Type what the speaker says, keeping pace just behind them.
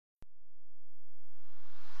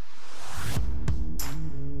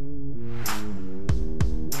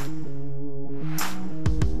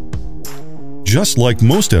Just like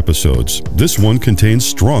most episodes, this one contains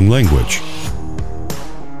strong language.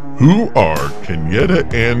 Who are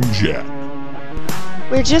Kenyatta and Jack?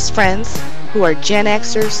 We're just friends who are Gen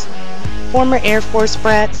Xers, former Air Force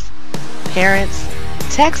brats, parents,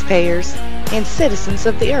 taxpayers, and citizens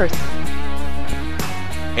of the earth.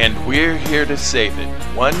 And we're here to save it,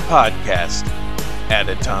 one podcast at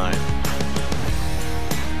a time.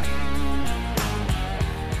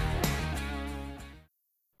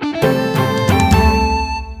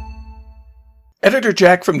 Editor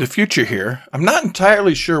Jack from the future here. I'm not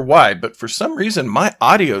entirely sure why, but for some reason my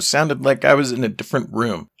audio sounded like I was in a different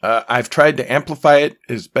room. I've tried to amplify it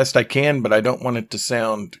as best I can, but I don't want it to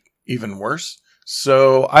sound even worse.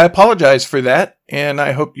 So I apologize for that, and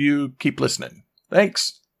I hope you keep listening.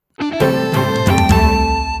 Thanks.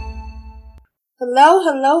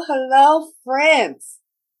 Hello, friends.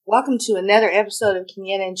 Welcome to another episode of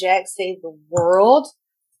Kenyatta and Jack Save the World.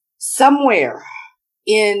 Somewhere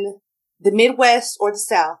in the Midwest or the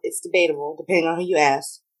South, it's debatable, depending on who you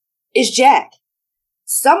ask, is Jack.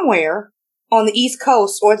 Somewhere on the East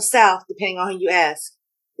Coast or the South, depending on who you ask,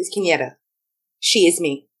 is Kenyatta. She is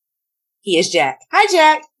me. He is Jack. Hi,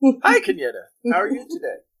 Jack. Hi, Kenyatta. How are you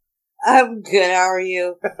today? I'm good. How are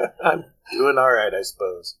you? I'm doing all right, I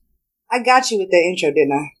suppose. I got you with the intro,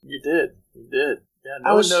 didn't I? You did. Yeah,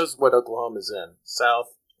 no one knows what Oklahoma's in. South,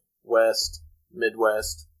 West,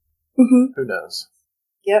 Midwest. Mm-hmm. Who knows?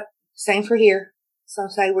 Yep. Same for here. Some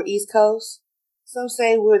say we're East Coast. Some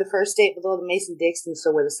say we're the first state below the Mason-Dixon,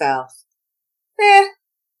 so we're the South.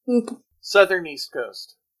 Southern East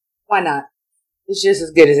Coast. Why not? It's just as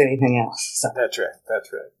good as anything else. So. That's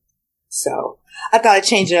right. So, I thought I'd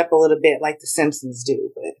change it up a little bit like the Simpsons do,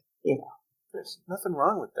 but, you know. There's nothing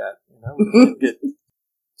wrong with that. You know, we can't get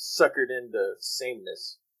suckered into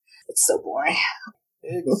sameness. It's so boring.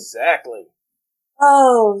 Exactly.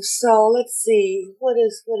 Oh, so let's see. What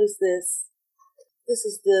is this?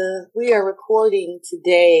 We are recording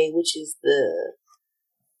today, which is the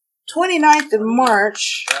 29th of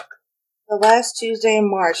March, the last Tuesday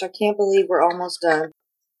in March. I can't believe we're almost done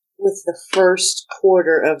with the first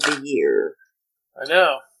quarter of the year. I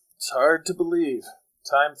know. It's hard to believe.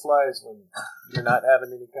 Time flies when you're not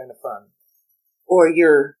having any kind of fun. Or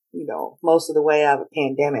you're, most of the way out of a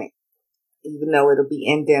pandemic, even though it'll be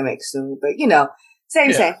endemic soon, but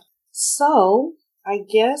same. So, I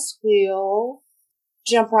guess we'll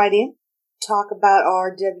jump right in, talk about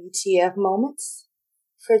our WTF moments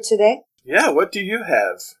for today. Yeah, what do you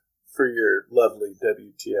have for your lovely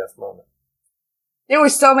WTF moment? There were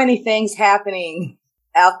so many things happening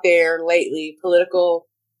out there lately, political,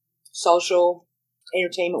 social,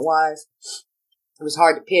 entertainment-wise. It was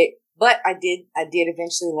hard to pick, but I did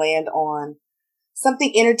eventually land on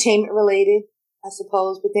something entertainment-related, I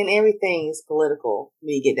suppose, but then everything is political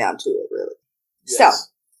when you get down to it, really. Yes. So,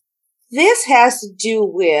 this has to do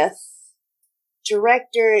with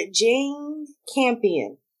director Jane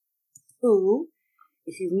Campion, who,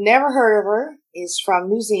 if you've never heard of her, is from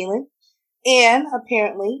New Zealand and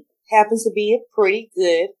apparently happens to be a pretty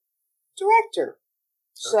good director.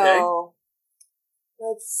 Okay. So,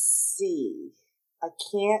 let's see. I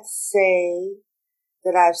can't say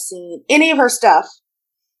that I've seen any of her stuff,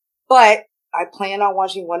 but I plan on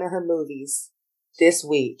watching one of her movies this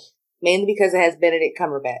week, mainly because it has Benedict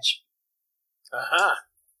Cumberbatch. Uh-huh.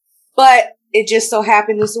 But it just so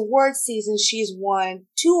happened this award season, she's won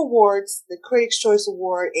 2 awards, the Critics' Choice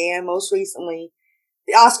Award and most recently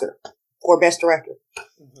the Oscar for Best Director.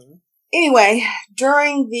 Mm-hmm. Anyway,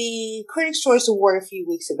 during the Critics' Choice Award a few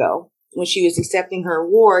weeks ago, when she was accepting her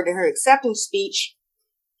award, in her acceptance speech,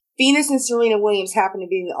 Venus and Serena Williams happened to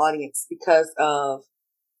be in the audience because of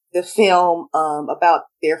the film about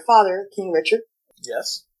their father, King Richard.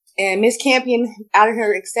 Yes. And Miss Campion, out of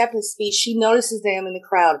her acceptance speech, she notices them in the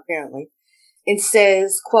crowd, apparently, and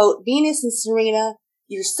says, quote, "Venus and Serena,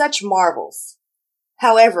 you're such marvels.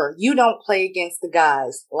 However, you don't play against the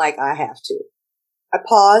guys like I have to." I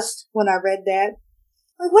paused when I read that.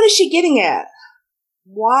 Like, what is she getting at?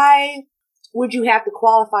 Why would you have to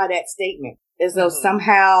qualify that statement as though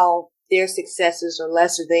somehow their successes are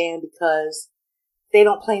lesser than because they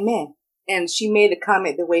don't play men? And she made the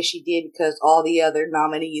comment the way she did because all the other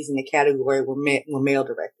nominees in the category were male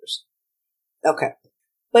directors. Okay.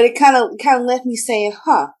 But it kind of left me saying,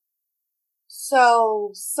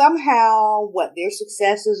 so somehow their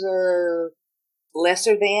successes are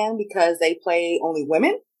lesser than because they play only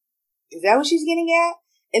women? Is that what she's getting at?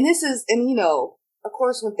 And of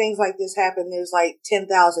course, when things like this happen, there's like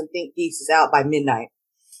 10,000 think pieces out by midnight.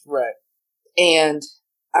 Right. And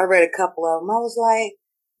I read a couple of them. I was like,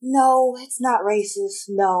 no, it's not racist.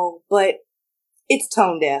 No, but it's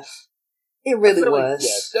tone deaf. It really was.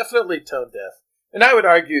 Yeah, definitely tone deaf. And I would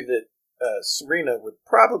argue that Serena would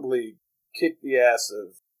probably kick the ass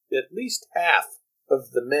of at least half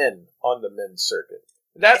of the men on the men's circuit.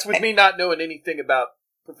 That's with me not knowing anything about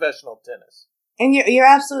professional tennis. And you're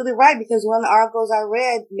absolutely right, because one of the articles I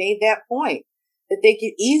read made that point, that they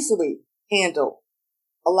could easily handle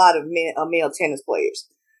a lot of male tennis players.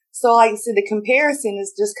 So like I said, the comparison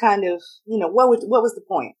is just kind of, what was the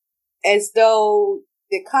point? As though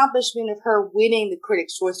the accomplishment of her winning the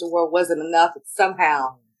Critics' Choice Award wasn't enough.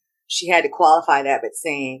 Somehow she had to qualify that by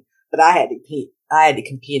saying, but I had to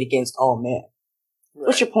compete against all men. Right.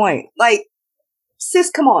 What's your point? Like, sis,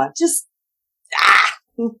 come on. Just,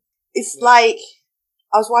 It's like,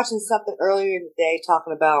 I was watching something earlier in the day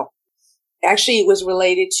talking about, actually it was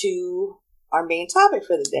related to our main topic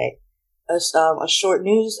for the day. A short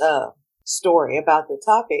news story about the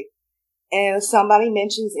topic. And somebody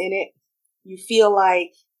mentions in it, you feel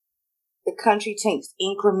like the country takes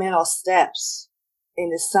incremental steps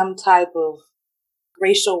into some type of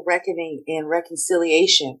racial reckoning and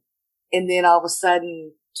reconciliation. And then all of a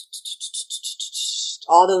sudden,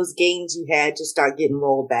 all those gains you had just start getting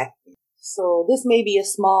rolled back. So this may be a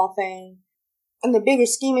small thing. And the bigger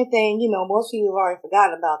scheme of thing, most people have already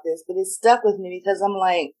forgotten about this, but it stuck with me because I'm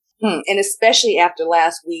like, and especially after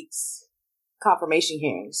last week's confirmation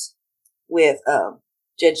hearings with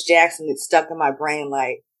Judge Jackson, it stuck in my brain.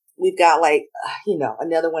 Like, we've got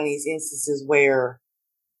another one of these instances where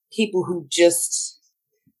people who just,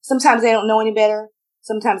 sometimes they don't know any better.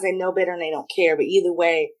 Sometimes they know better and they don't care. But either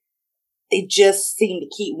way, they just seem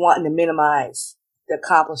to keep wanting to minimize the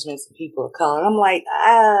accomplishments of people of color. And I'm like,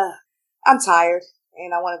 I'm tired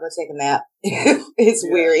and I want to go take a nap. It's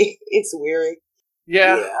weary. It's weary.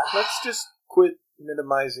 Yeah. Let's just quit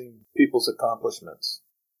minimizing people's accomplishments.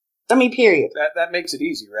 I mean, period. That makes it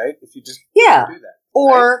easy, right? If you just do that.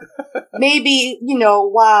 Or right? maybe,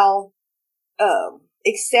 while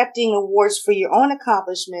accepting awards for your own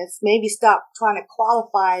accomplishments, maybe stop trying to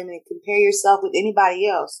qualify them and compare yourself with anybody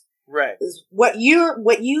else. Right. What you're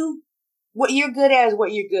good at is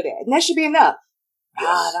what you're good at. And that should be enough. Yes.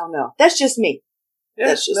 I don't know. That's just me. Yeah,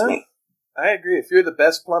 that's just me. I agree. If you're the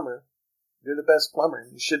best plumber, you're the best plumber.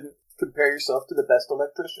 You shouldn't compare yourself to the best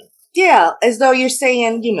electrician. Yeah, as though you're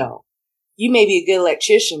saying, you may be a good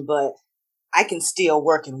electrician, but I can still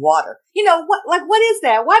work in water. What is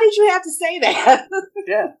that? Why did you have to say that?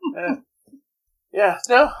 Yeah.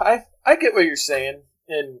 No, I get what you're saying.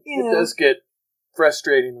 And it does get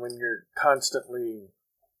frustrating when you're constantly,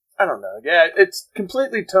 I don't know. Yeah, it's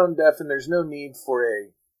completely tone deaf and there's no need for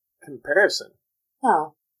a comparison.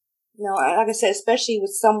 No, like I said, especially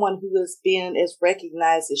with someone who has been as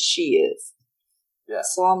recognized as she is. Yeah.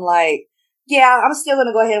 So I'm like, I'm still going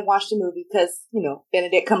to go ahead and watch the movie because,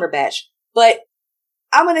 Benedict Cumberbatch. But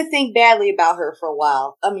I'm going to think badly about her for a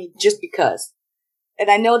while. I mean, just because. And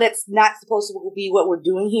I know that's not supposed to be what we're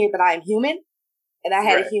doing here, but I am human. And I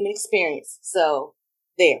had a human experience. So,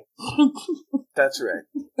 there. That's right.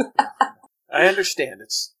 I understand.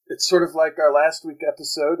 It's sort of like our last week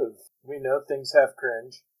episode of We Know Things Have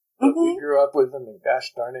Cringe. But we grew up with them, and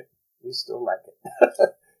gosh darn it, we still like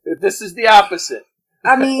it. This is the opposite.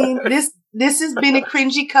 I mean, this has been a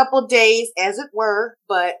cringy couple days, as it were,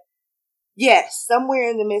 but yes, somewhere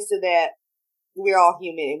in the midst of that, we're all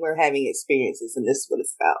human and we're having experiences, and this is what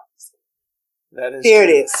it's about. That is there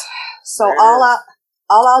true. It is. So all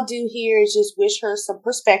I'll do here is just wish her some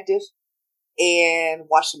perspective and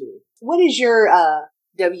watch the movie. What is your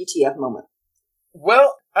WTF moment?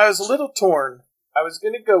 Well, I was a little torn. I was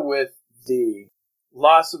going to go with the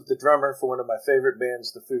loss of the drummer for one of my favorite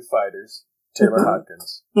bands, the Foo Fighters, Taylor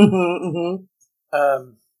Hawkins.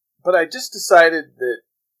 But I just decided that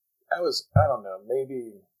I was, I don't know,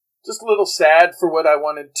 maybe just a little sad for what I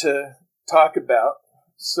wanted to talk about.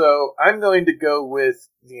 So I'm going to go with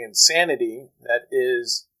the insanity that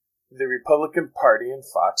is the Republican Party and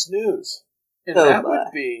Fox News. And that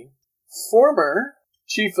would be former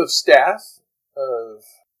Chief of Staff of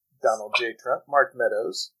Donald J. Trump, Mark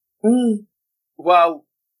Meadows, while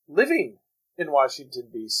living in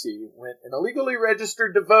Washington, D.C., went and illegally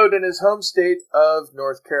registered to vote in his home state of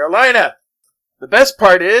North Carolina. The best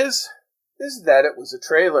part is that it was a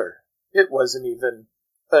trailer. It wasn't even,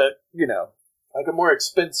 like a more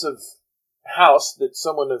expensive house that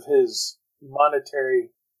someone of his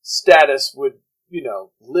monetary status would,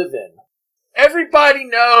 live in. Everybody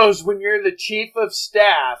knows when you're the chief of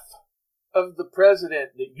staff of the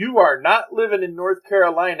president that you are not living in North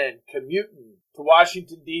Carolina and commuting to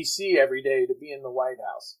Washington, D.C. every day to be in the White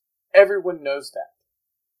House. Everyone knows that.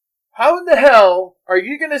 How in the hell are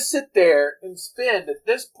you going to sit there and spend, at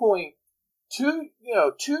this point, 2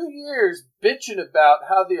 years bitching about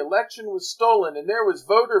how the election was stolen and there was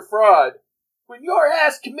voter fraud when your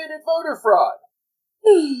ass committed voter fraud.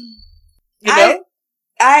 You know?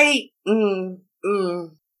 I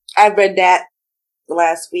read that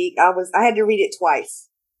last week. I had to read it twice.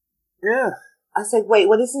 Yeah. I said, wait,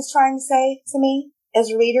 what is this trying to say to me as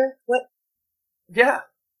a reader? What? Yeah.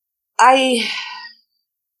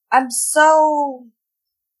 I'm so,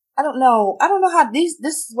 I don't know how this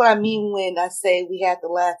is what I mean when I say we have to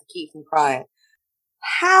laugh to keep from crying.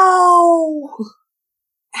 How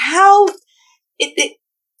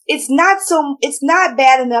it's not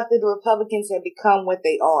bad enough that the Republicans have become what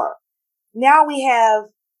they are. Now we have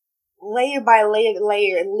layer by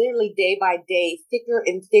layer, and literally day by day, thicker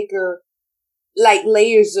and thicker, like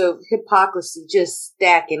layers of hypocrisy just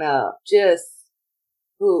stacking up. Just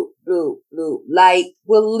bloop, bloop, bloop. Like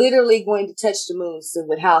we're literally going to touch the moon soon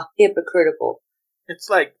with how hypocritical. It's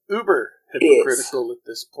like uber hypocritical at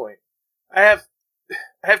this point. I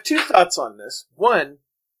have two thoughts on this. One,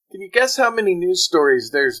 can you guess how many news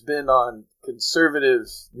stories there's been on conservative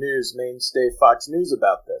news mainstay Fox News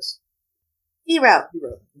about this? Zero.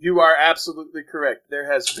 You are absolutely correct.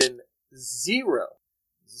 There has been zero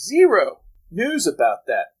news about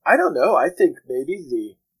that. I don't know. I think maybe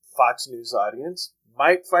the Fox News audience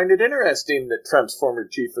might find it interesting that Trump's former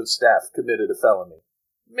chief of staff committed a felony.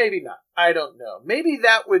 Maybe not. I don't know. Maybe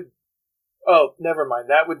that would... Oh, never mind.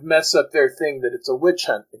 That would mess up their thing that it's a witch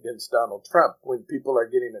hunt against Donald Trump when people are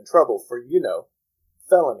getting in trouble for,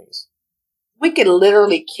 felonies. We could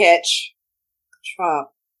literally catch Trump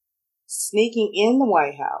sneaking in the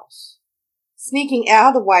White House, sneaking out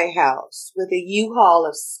of the White House with a U-Haul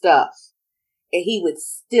of stuff, and he would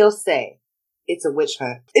still say it's a witch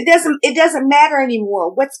hunt. It doesn't matter anymore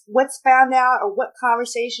what's found out or what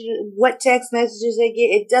conversation, what text messages they get.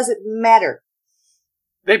 It doesn't matter.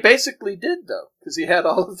 They basically did, though, because he had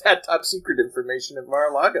all of that top secret information at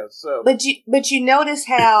Mar-a-Lago. So, but you notice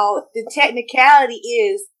how the technicality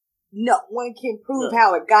is no one can prove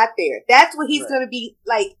how it got there. That's what he's going to be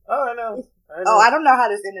like. Oh, I know. Oh, I don't know how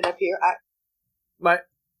this ended up here.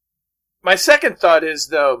 My second thought is,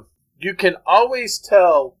 though, you can always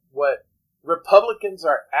tell what Republicans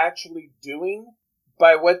are actually doing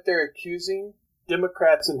by what they're accusing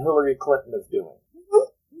Democrats and Hillary Clinton of doing.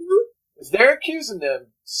 If they're accusing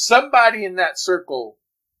them, somebody in that circle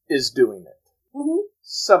is doing it. Mm-hmm.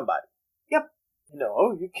 Somebody. Yep.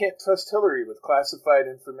 You can't trust Hillary with classified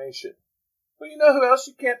information. Well, you know who else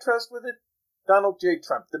you can't trust with it? Donald J.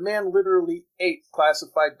 Trump. The man literally ate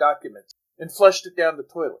classified documents and flushed it down the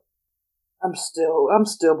toilet. I'm still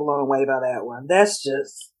blown away by that one. That's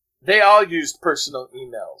just... They all used personal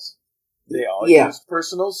emails. They all used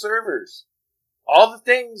personal servers. All the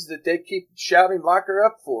things that they keep shouting lock her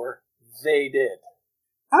up for, they did.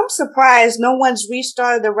 I'm surprised no one's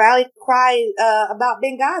restarted the rally cry about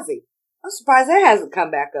Benghazi. I'm surprised that hasn't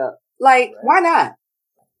come back up. Like, Why not?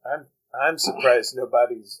 I'm surprised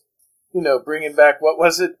nobody's, bringing back, what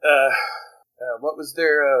was it? What was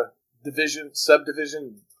their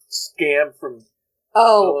subdivision scam from the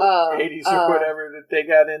 80s or whatever that they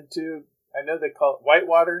got into? I know they call it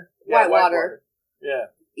Whitewater. Yeah, Whitewater. Yeah.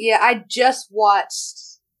 Yeah, I just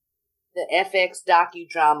watched the FX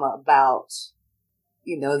docudrama about,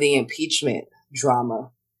 the impeachment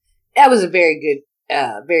drama. That was a very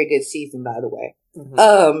good season, by the way.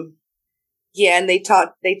 Mm-hmm. Yeah, and they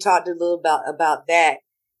talked a little about that.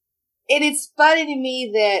 And it's funny to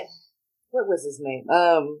me that, what was his name?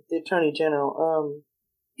 The Attorney General.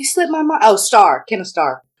 He slipped my mind. Oh, Kenneth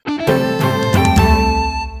Starr.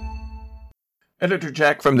 Editor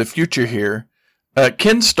Jack from the future here.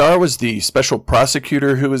 Ken Starr was the special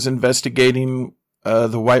prosecutor who was investigating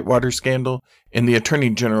the Whitewater scandal, and the Attorney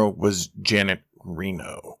General was Janet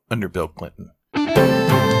Reno under Bill Clinton.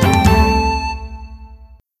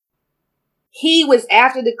 He was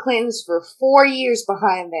after the Clintons for 4 years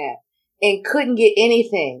behind that and couldn't get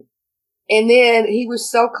anything. And then he was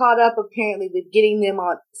so caught up apparently with getting them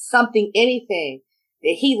on anything,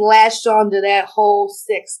 that he latched onto that whole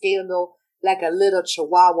sex scandal like a little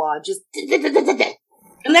chihuahua, just,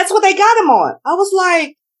 and that's what they got him on. I was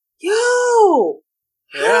like, yo,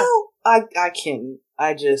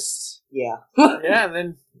 Yeah, and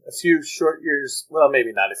then a few short years, well,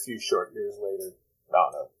 maybe not a few short years later, I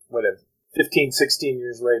don't know, whatever, 15, 16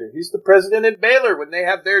 years later, he's the president at Baylor when they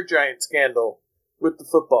have their giant scandal with the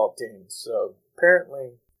football team. So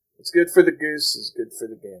apparently it's good for the goose is good for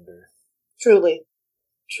the gander. Truly.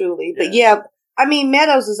 But yeah, I mean,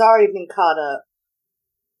 Meadows has already been caught up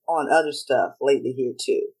on other stuff lately here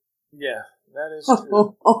too. Yeah, that is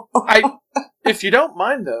true. If you don't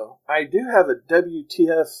mind though, I do have a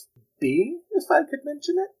WTF B, if I could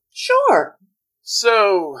mention it. Sure.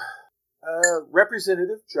 So,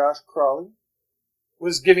 Representative Josh Crawley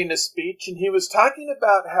was giving a speech, and he was talking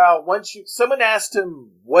about how someone asked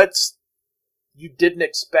him what's you didn't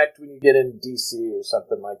expect when you get in D.C. or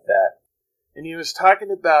something like that. And he was talking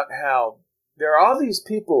about how there are all these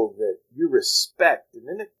people that you respect, and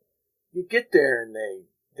then you get there and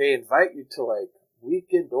they invite you to like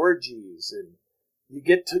weekend orgies, and you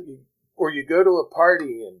go to a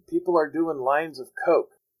party and people are doing lines of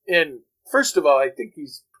coke. And first of all, I think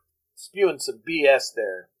he's spewing some BS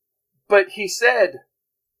there. But he said,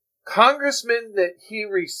 congressmen that he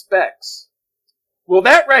respects. Well,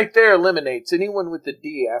 that right there eliminates anyone with a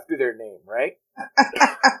D after their name, right?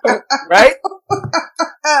 Right?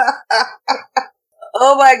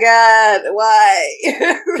 Oh my God, why?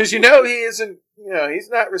 Because he isn't, he's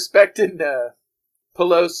not respecting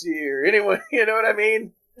Pelosi or anyone, you know what I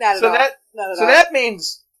mean? Not at all. Not at all. That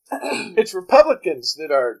means it's Republicans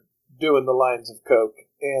that are doing the lines of coke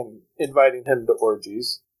and inviting him to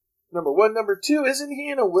orgies. Number one. Number two, isn't he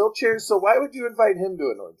in a wheelchair? So why would you invite him to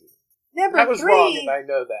an orgy? That was wrong, and I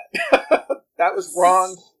know that. That was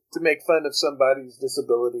wrong to make fun of somebody's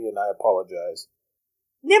disability, and I apologize.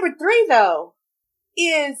 Number 3, though,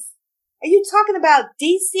 are you talking about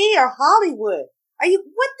D.C. or Hollywood?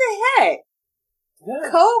 What the heck? Yeah.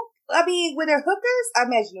 Coke? I mean, were there hookers? I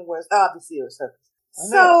imagine it was. Obviously, it was hookers.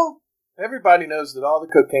 So, everybody knows that all the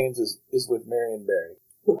cocaine is with Marion Barry.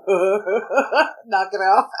 Knock it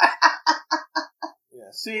off.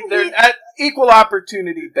 Yeah, see, they're at equal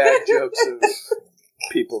opportunity bad jokes of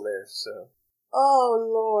people there, so. Oh,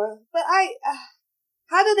 Lord. But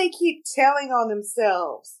how do they keep telling on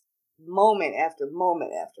themselves moment after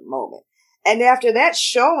moment after moment? And after that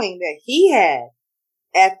showing that he had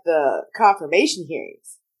at the confirmation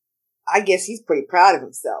hearings, I guess he's pretty proud of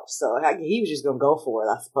himself. So he was just going to go for it,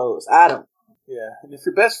 I suppose. I don't know. Yeah, and if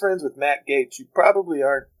you're best friends with Matt Gaetz, you probably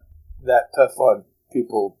aren't that tough on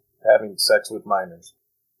people having sex with minors.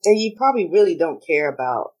 And you probably really don't care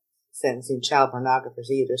about sentencing child pornographers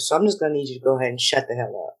either. So I'm just going to need you to go ahead and shut the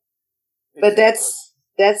hell up. But that's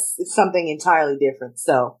something entirely different.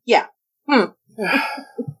 So, yeah. All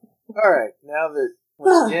right. Now that,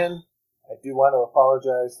 once again, I do want to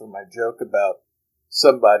apologize for my joke about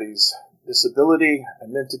somebody's disability. I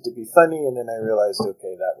meant it to be funny, and then I realized,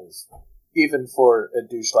 okay, that was, even for a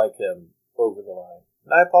douche like him, over the line.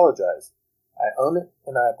 And I apologize. I own it,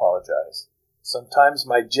 and I apologize. Sometimes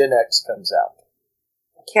my Gen X comes out.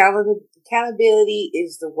 Accountability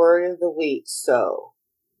is the word of the week, so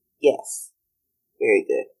yes. Very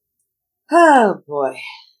good. Oh, boy.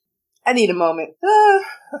 I need a moment. All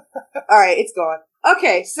right, it's gone.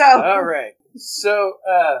 Okay, so. All right. So,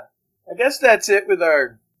 I guess that's it with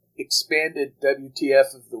our expanded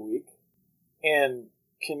WTF of the week. And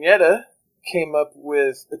Kenyatta came up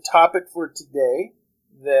with a topic for today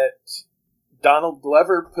that Donald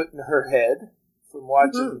Glover put in her head from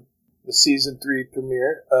watching the season 3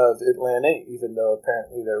 premiere of Atlanta, even though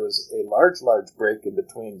apparently there was a large break in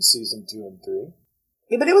between season 2 and 3.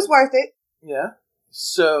 Yeah, but it was worth it. Yeah.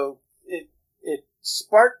 So it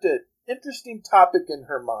sparked an interesting topic in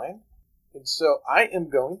her mind. And so I am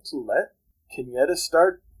going to let Kenyatta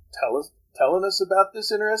start telling us about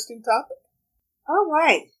this interesting topic. All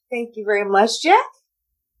right. Thank you very much, Jack.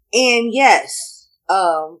 And yes,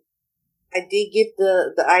 I did get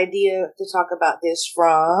the idea to talk about this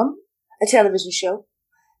from a television show.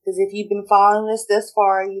 Because if you've been following us thus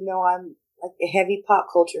far, you know I'm like a heavy pop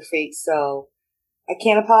culture freak, so I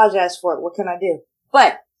can't apologize for it. What can I do?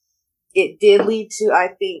 But it did lead to, I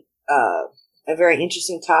think, a very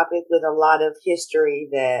interesting topic with a lot of history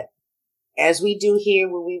that, as we do here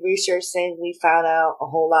when we research things, we found out a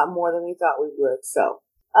whole lot more than we thought we would. So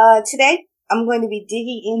today I'm going to be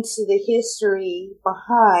digging into the history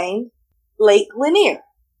behind Lake Lanier,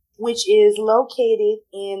 which is located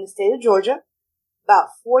in the state of Georgia, about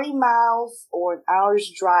 40 miles or an hour's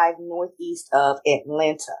drive northeast of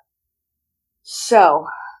Atlanta. So,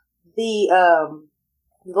 the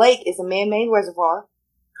lake is a man-made reservoir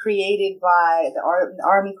created by the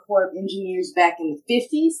Army Corps of Engineers back in the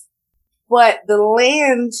 50s. But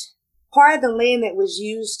part of the land that was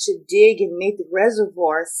used to dig and make the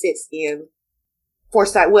reservoir sits in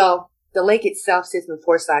Forsyth. Well, the lake itself sits in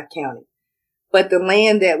Forsyth County. But the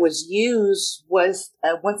land that was used was,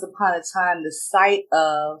 once upon a time, the site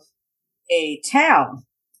of a town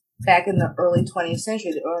back in the early 20th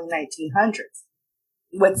century, the early 1900s.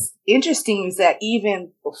 What's interesting is that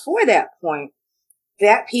even before that point,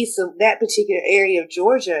 that particular area of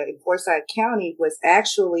Georgia in Forsyth County was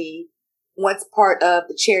actually once part of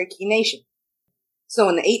the Cherokee Nation. So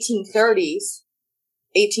in the 1830s,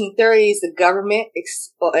 1830s, the government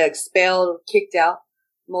expelled or kicked out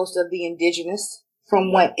most of the indigenous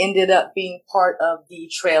from what ended up being part of the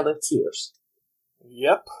Trail of Tears.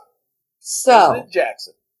 Yep. So, President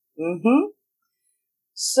Jackson.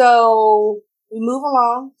 So we move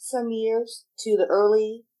along some years to the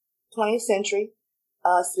early 20th century,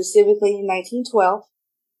 specifically in 1912.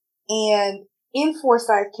 And in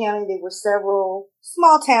Forsyth County, there were several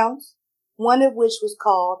small towns, one of which was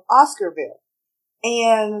called Oscarville.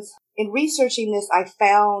 And in researching this, I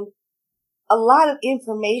found a lot of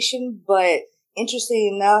information, but interestingly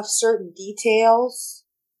enough, certain details,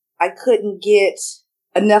 I couldn't get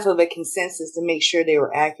enough of a consensus to make sure they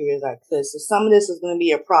were accurate as I could. So some of this is going to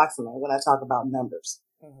be approximate when I talk about numbers.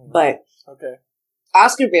 But okay,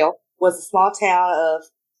 Oscarville was a small town of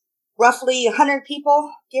roughly 100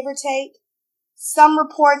 people, give or take. Some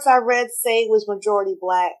reports I read say it was majority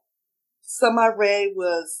black. Some I read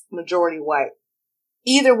was majority white.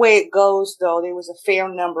 Either way it goes, though, there was a fair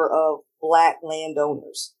number of black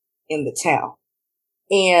landowners in the town.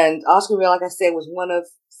 And Oscarville, like I said, was one of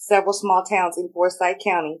several small towns in Forsyth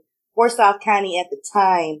County. Forsyth County at the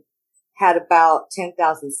time had about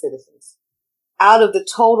 10,000 citizens. Out of the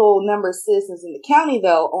total number of citizens in the county,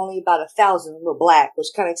 though, only about 1,000 were black, which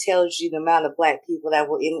kind of tells you the amount of black people that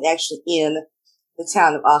were actually in the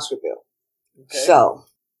town of Oscarville. Okay. So,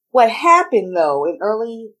 what happened, though, in the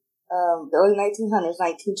early 1900s,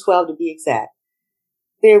 1912 to be exact,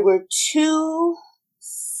 there were two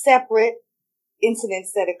separate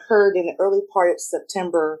incidents that occurred in the early part of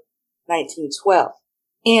September 1912.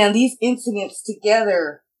 And these incidents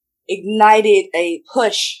together ignited a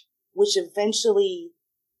push which eventually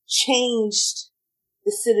changed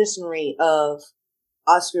the citizenry of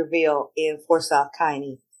Oscarville and Forsyth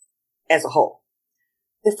County as a whole.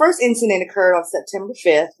 The first incident occurred on September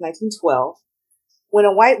 5th, 1912, when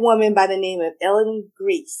a white woman by the name of Ellen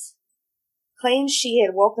Grease claimed she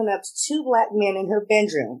had woken up to two black men in her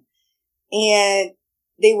bedroom, and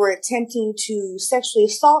they were attempting to sexually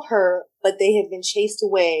assault her, but they had been chased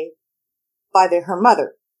away by her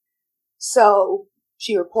mother. So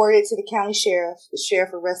she reported to the county sheriff. The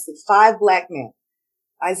sheriff arrested 5 black men: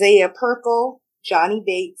 Isaiah Perkle, Johnny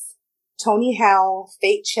Bates, Tony Howell,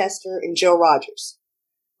 Fate Chester, and Joe Rogers.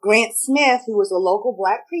 Grant Smith, who was a local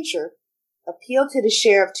black preacher, appealed to the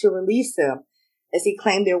sheriff to release them, as he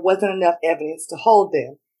claimed there wasn't enough evidence to hold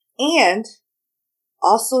them, and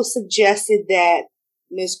also suggested that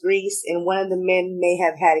Miss Grease and one of the men may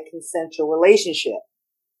have had a consensual relationship.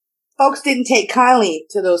 Folks didn't take kindly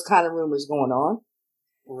to those kind of rumors going on.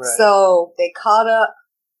 Right. So they caught up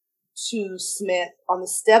to Smith on the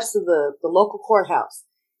steps of the local courthouse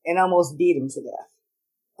and almost beat him to death.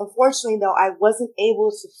 Unfortunately, though, I wasn't able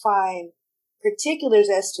to find particulars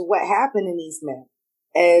as to what happened in these men.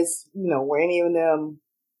 As, were any of them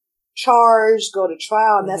charged, go to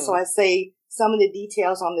trial? And that's why I say some of the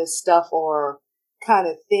details on this stuff are kind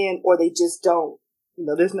of thin, or they just don't,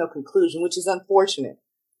 there's no conclusion, which is unfortunate.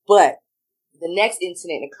 But the next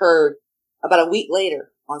incident occurred about a week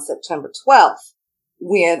later on September 12th,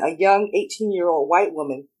 when a young 18-year-old white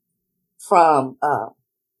woman from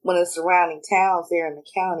one of the surrounding towns there in the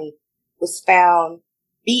county was found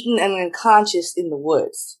beaten and unconscious in the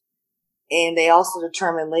woods. And they also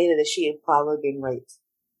determined later that she had probably been raped.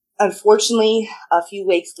 Unfortunately, a few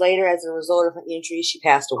weeks later, as a result of her injuries, she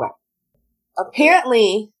passed away.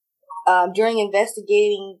 Apparently, during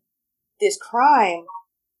investigating this crime,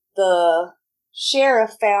 the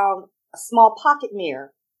sheriff found a small pocket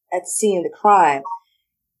mirror at the scene of the crime,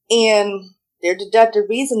 and their deductive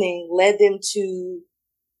reasoning led them to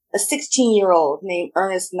a 16-year-old named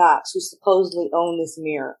Ernest Knox, who supposedly owned this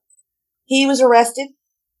mirror. He was arrested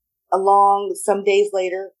along some days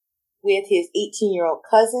later with his 18-year-old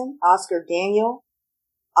cousin, Oscar Daniel,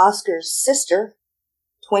 Oscar's sister,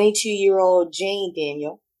 22-year-old Jane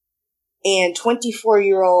Daniel, and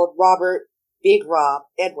 24-year-old Robert Big Rob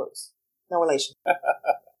Edwards. No relation.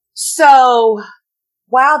 So,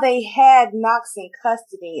 while they had Knox in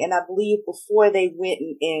custody, and I believe before they went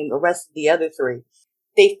and arrested the other 3,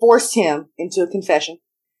 they forced him into a confession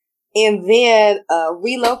and then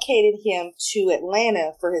relocated him to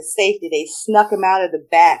Atlanta for his safety. They snuck him out of the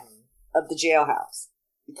back of the jailhouse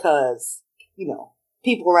because,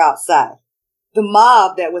 people were outside. The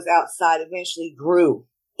mob that was outside eventually grew,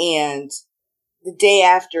 and the day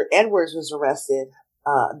after Edwards was arrested,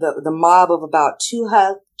 the mob of about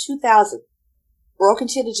 2,000 broke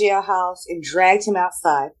into the jailhouse and dragged him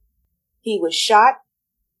outside. He was shot,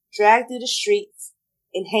 dragged through the streets,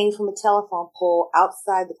 and hanged from a telephone pole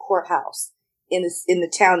outside the courthouse in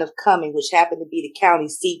the town of Cumming, which happened to be the county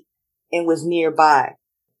seat and was nearby.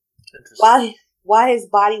 while his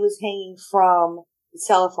body was hanging from the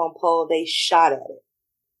telephone pole, they shot at it.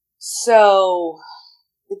 So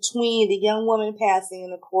between the young woman passing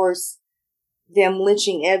and, of course, them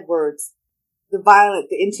lynching Edwards, the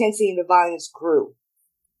intensity and the violence grew.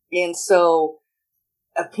 And so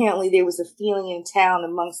apparently there was a feeling in town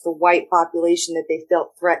amongst the white population that they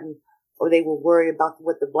felt threatened or they were worried about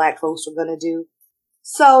what the black folks were going to do.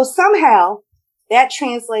 So somehow that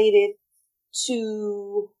translated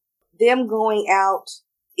to them going out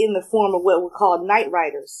in the form of what were called night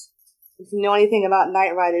riders. If you know anything about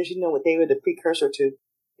night riders, you know what they were the precursor to.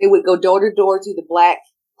 They would go door to door through the black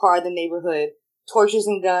part of the neighborhood, torches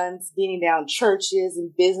and guns, beating down churches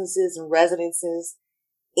and businesses and residences,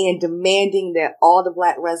 and demanding that all the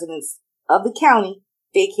black residents of the county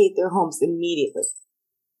vacate their homes immediately.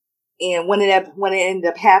 And when it ended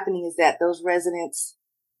up happening is that those residents,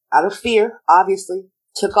 out of fear, obviously,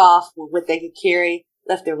 took off with what they could carry,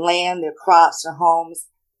 left their land, their crops, their homes,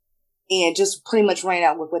 and just pretty much ran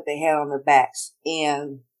out with what they had on their backs.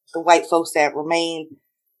 And the white folks that remained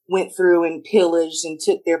went through and pillaged and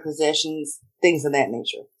took their possessions, things of that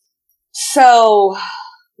nature. So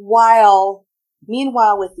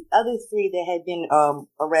meanwhile, with the other three that had been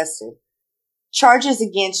arrested, charges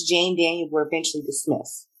against Jane Daniel were eventually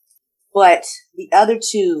dismissed. But the other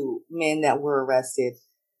two men that were arrested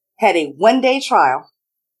had a one-day trial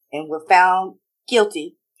and were found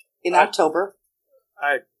guilty in October.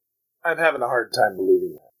 I'm having a hard time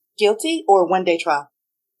believing that. Guilty or one-day trial?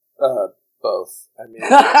 Both. I mean,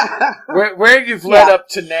 where you've led up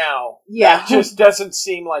to now, that just doesn't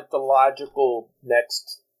seem like the logical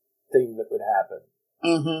next thing that would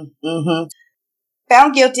happen.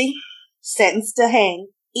 Found guilty, sentenced to hang,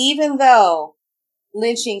 even though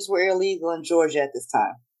lynchings were illegal in Georgia at this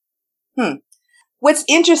time. What's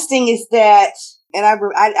interesting is that, and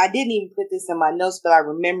I didn't even put this in my notes, but I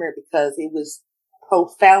remember it because it was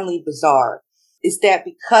profoundly bizarre, is that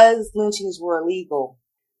because lynchings were illegal,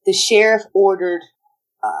 the sheriff ordered,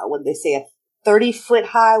 a 30-foot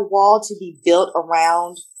high wall to be built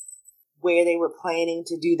around where they were planning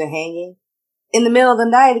to do the hanging. In the middle of the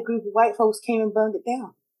night, a group of white folks came and burned it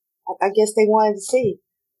down. I guess they wanted to see.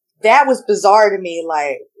 That was bizarre to me,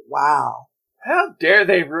 like, wow. How dare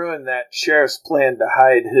they ruin that sheriff's plan to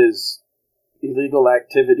hide his illegal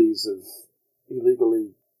activities of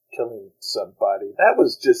illegally killing somebody? That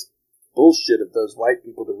was just bullshit of those white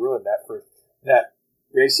people to ruin that for that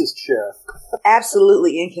racist sheriff.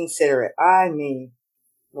 Absolutely inconsiderate. I mean,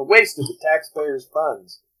 the waste of the taxpayers'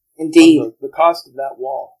 funds. Indeed. The cost of that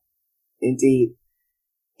wall. Indeed.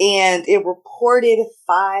 And it reported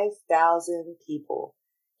 5,000 people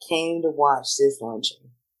came to watch this lynching.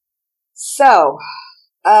 So,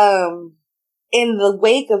 in the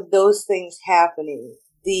wake of those things happening,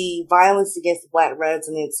 the violence against the black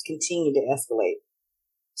residents continued to escalate.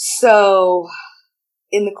 So,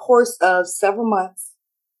 in the course of several months,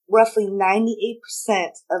 roughly 98%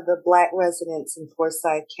 of the black residents in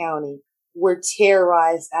Forsyth County were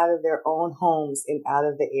terrorized out of their own homes and out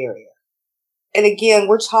of the area. And again,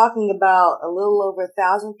 we're talking about a little over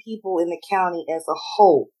 1,000 people in the county as a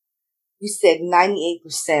whole. You said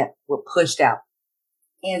 98% were pushed out.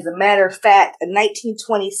 And as a matter of fact, a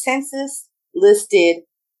 1920 census listed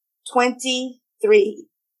 23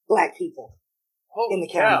 black people in the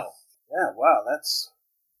county. Cow. Yeah, wow, that's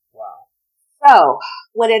wow. So,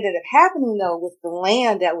 what ended up happening though with the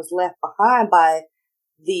land that was left behind by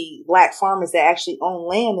the black farmers that actually owned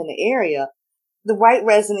land in the area, the white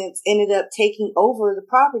residents ended up taking over the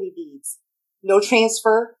property deeds. No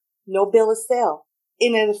transfer, no bill of sale.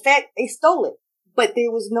 And in effect, they stole it. But there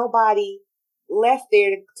was nobody left there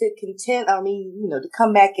to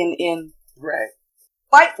come back and right.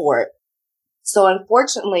 fight for it. So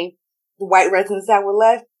unfortunately, the white residents that were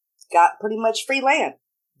left got pretty much free land.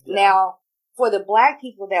 Yeah. Now, for the black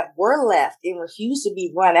people that were left and refused to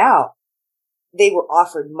be run out, they were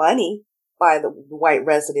offered money by the white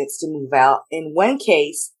residents to move out. In one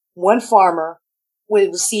case, one farmer would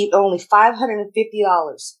receive only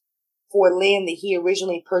 $550 for land that he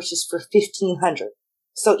originally purchased for $1,500.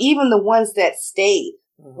 So even the ones that stayed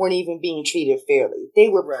weren't even being treated fairly. They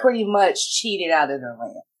were pretty much cheated out of their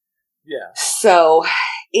land. Yeah. So,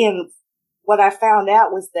 what I found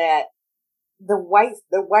out was that the white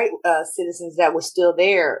citizens that were still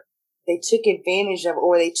there, they took advantage of,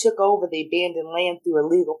 or they took over the abandoned land through a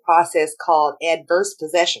legal process called adverse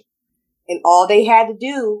possession. And all they had to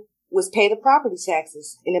do was pay the property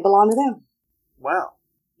taxes, and it belonged to them. Wow.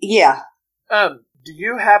 Yeah. Do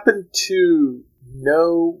you happen to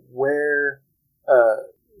know where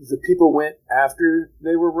the people went after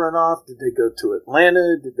they were run off? Did they go to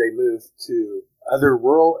Atlanta? Did they move to other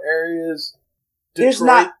rural areas? There's Detroit,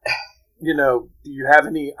 not. do you have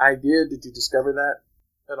any idea? Did you discover that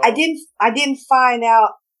at all? I didn't find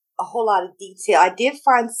out a whole lot of detail. I did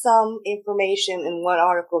find some information in one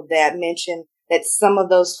article that mentioned that some of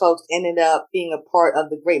those folks ended up being a part of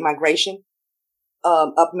the Great Migration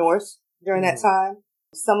up north during that time.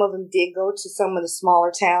 Some of them did go to some of the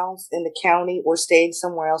smaller towns in the county or stayed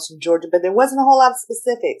somewhere else in Georgia, but there wasn't a whole lot of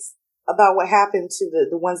specifics about what happened to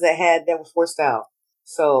the ones that were forced out.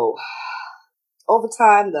 So over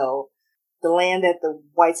time, though, the land that the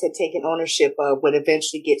whites had taken ownership of would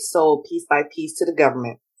eventually get sold piece by piece to the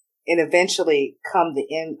government. And eventually, come the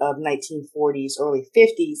end of 1940s, early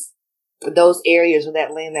 50s, those areas of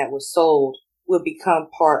that land that was sold would become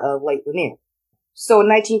part of Lake Lanier. So in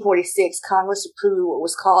 1946, Congress approved what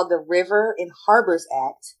was called the River and Harbors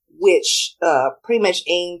Act, which pretty much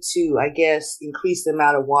aimed to, I guess, increase the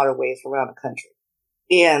amount of waterways around the country.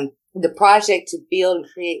 And the project to build and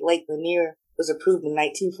create Lake Lanier was approved in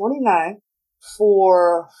 1949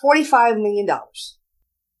 for $45 million.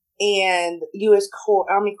 And U.S.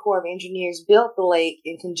 Army Corps of Engineers built the lake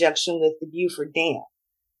in conjunction with the Beaufort Dam.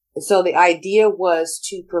 And so the idea was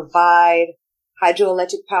to provide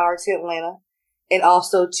hydroelectric power to Atlanta and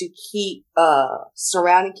also to keep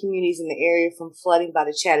surrounding communities in the area from flooding by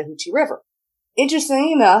the Chattahoochee River.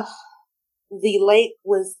 Interestingly enough, the lake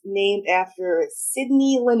was named after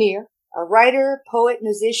Sidney Lanier, a writer, poet,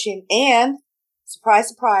 musician, and, surprise,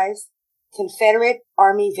 surprise, Confederate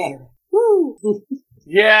Army veteran. Woo!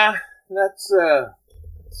 Yeah, that's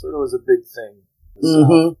sort of was a big thing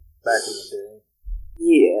back in the day.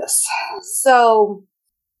 Yes. So,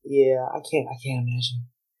 yeah, I can't imagine.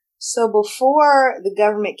 So before the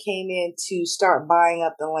government came in to start buying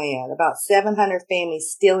up the land, about 700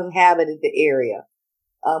 families still inhabited the area,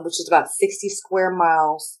 which is about 60 square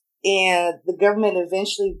miles. And the government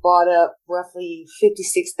eventually bought up roughly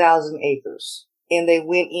 56,000 acres. And they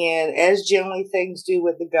went in, as generally things do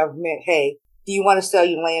with the government, hey, do you want to sell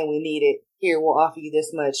your land? We need it. Here, we'll offer you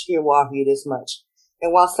this much. Here, we'll offer you this much.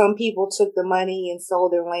 And while some people took the money and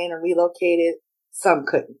sold their land and relocated, some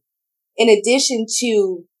couldn't. In addition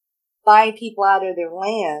to buying people out of their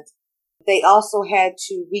land, they also had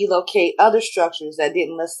to relocate other structures that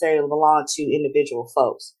didn't necessarily belong to individual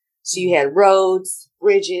folks. So you had roads,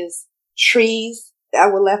 bridges, trees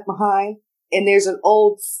that were left behind. And there's an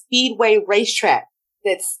old speedway racetrack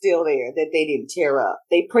that's still there that they didn't tear up.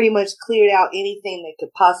 They pretty much cleared out anything that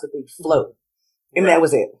could possibly float. And that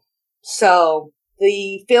was it. So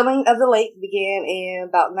the filling of the lake began in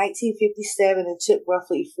about 1957 and took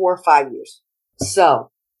roughly 4 or 5 years.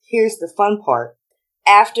 So here's the fun part.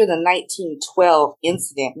 After the 1912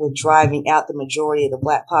 incident with driving out the majority of the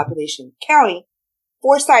black population in the county,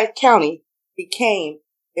 Forsyth County became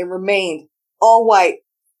and remained all white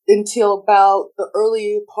until about the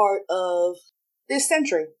earlier part of this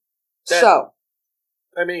century.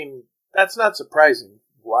 I mean, that's not surprising.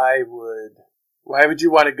 Why would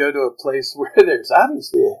you want to go to a place where there's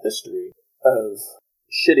obviously a history of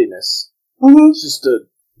shittiness? Mm-hmm. Just to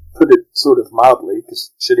put it sort of mildly,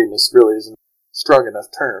 because shittiness really isn't a strong enough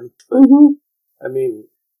term. But, I mean,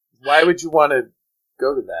 why would you want to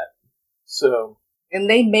go to that? So, and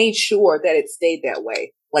they made sure that it stayed that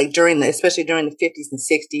way. Like especially during the 50s and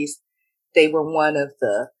 60s, they were one of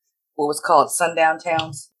the, what was called sundown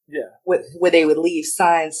towns. Yeah. Where they would leave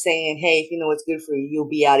signs saying, hey, if you know what's good for you, you'll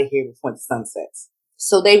be out of here before the sun sets.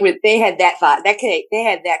 So they had that vibe. They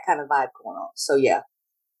had that kind of vibe going on. So yeah,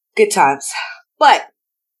 good times. But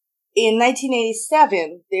in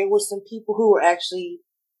 1987, there were some people who were actually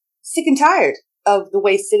sick and tired of the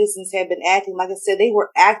way citizens had been acting. Like I said, they were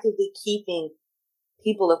actively keeping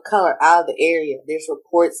people of color out of the area. There's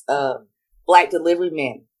reports of black delivery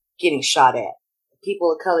men getting shot at,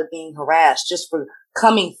 people of color being harassed just for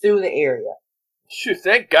coming through the area. Shoot,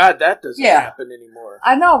 thank God that doesn't happen anymore.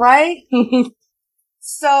 I know, right?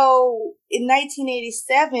 So in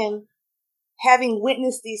 1987, having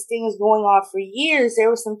witnessed these things going on for years, there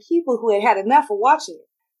were some people who had had enough of watching it.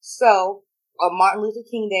 So on Martin Luther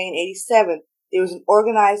King Day in 87, there was an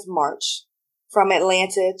organized march from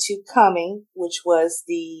Atlanta to Cumming, which was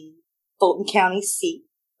the Forsyth County seat.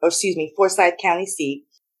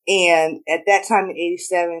 And at that time in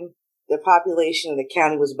 87, the population of the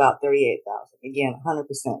county was about 38,000. Again,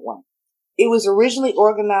 100% white. It was originally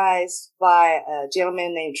organized by a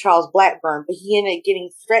gentleman named Charles Blackburn, but he ended up getting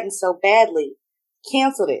threatened so badly,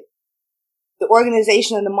 canceled it. The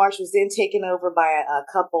organization of the march was then taken over by a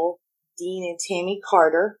couple, Dean and Tammy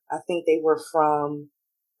Carter. I think they were from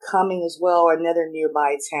Cumming as well, or another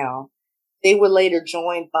nearby town. They were later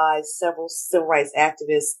joined by several civil rights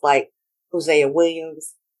activists like Hosea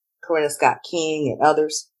Williams, Coretta Scott King, and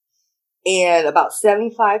others. And about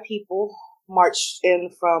 75 people marched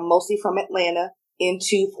in mostly from Atlanta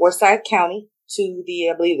into Forsyth County to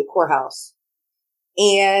I believe, the courthouse.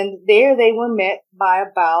 And there they were met by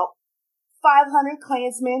about 500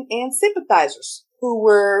 Klansmen and sympathizers who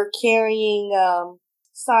were carrying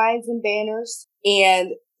signs and banners.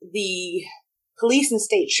 And the police and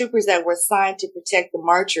state troopers that were assigned to protect the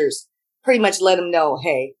marchers pretty much let them know,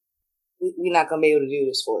 hey, we're not going to be able to do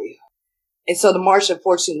this for you. And so the march,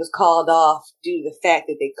 unfortunately, was called off due to the fact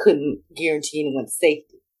that they couldn't guarantee anyone's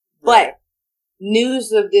safety. Right. But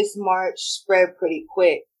news of this march spread pretty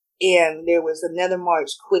quick, and there was another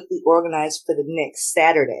march quickly organized for the next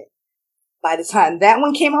Saturday. By the time that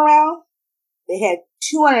one came around, they had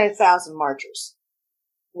 200,000 marchers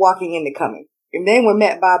walking into coming. And then were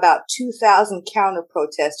met by about 2,000 counter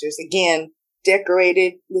protesters, again,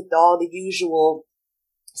 decorated with all the usual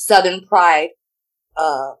Southern pride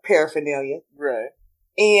paraphernalia. Right.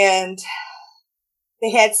 And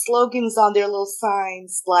they had slogans on their little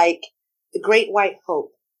signs like the Great White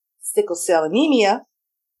Hope, sickle cell anemia,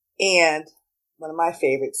 and one of my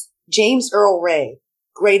favorites, James Earl Ray,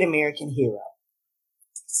 Great American Hero.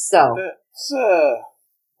 So. That's,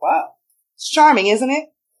 wow. It's charming, isn't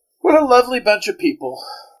it? What a lovely bunch of people.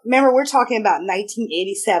 Remember, we're talking about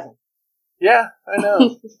 1987. Yeah, I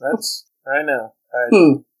know. I know.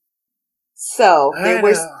 So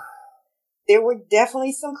there were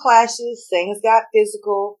definitely some clashes. Things got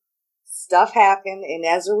physical. Stuff happened, and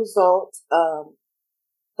as a result,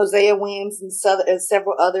 Hosea Williams and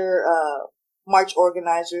several other march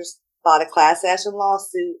organizers filed a class action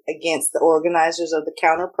lawsuit against the organizers of the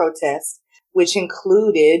counter protest, which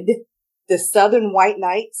included the Southern White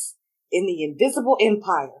Knights and the Invisible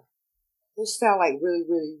Empire. Those sound like really,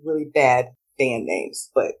 really, really bad band names,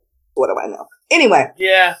 but what do I know? Anyway.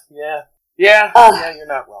 Yeah, you're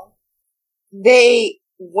not wrong. They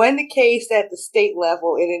won the case at the state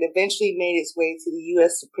level, and it eventually made its way to the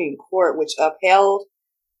U.S. Supreme Court, which upheld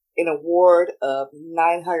an award of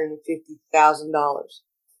 $950,000.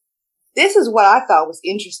 This is what I thought was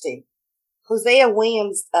interesting. Hosea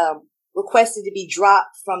Williams requested to be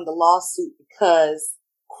dropped from the lawsuit because,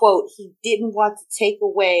 quote, he didn't want to take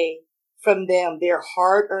away from them their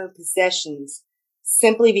hard-earned possessions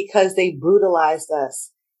simply because they brutalized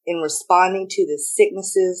us in responding to the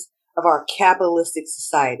sicknesses of our capitalistic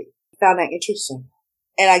society. I found that interesting.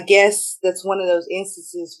 And I guess that's one of those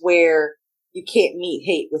instances where you can't meet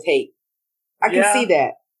hate with hate. I can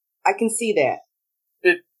see that.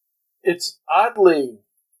 It's oddly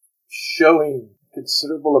showing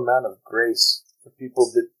considerable amount of grace for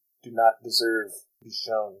people that do not deserve to be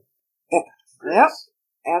shown grace. Yep,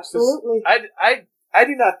 absolutely. I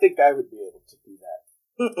do not think I would be able to do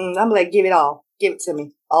that. I'm like, give it all. Give it to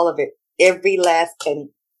me. All of it. Every last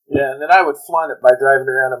penny. Yeah, and then I would flaunt it by driving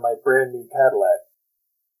around in my brand new Cadillac.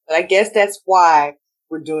 But I guess that's why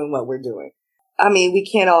we're doing what we're doing. I mean, we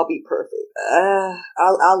can't all be perfect.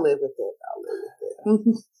 I'll live with it.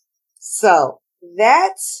 So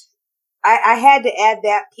that I had to add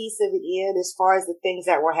that piece of it in as far as the things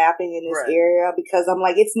that were happening in this area, because I'm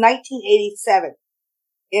like, it's 1987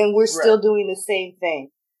 and we're still doing the same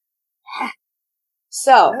thing.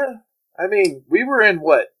 So, I mean, we were in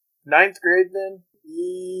what, 9th grade then?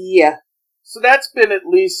 Yeah. So that's been at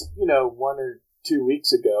least, 1 or 2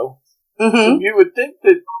 weeks ago. Mm-hmm. So you would think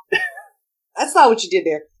that. That's not what you did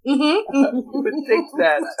there. Mm-hmm. You would think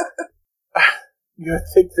that. You would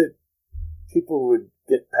think that people would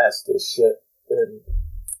get past this shit, and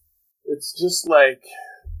it's just like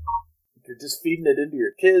you're just feeding it into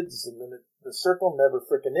your kids, and then the circle never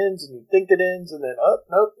frickin' ends, and you think it ends, and then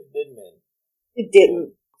nope, it didn't end. It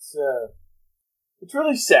didn't. It's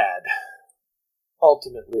really sad.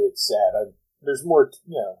 Ultimately, it's sad. There's more.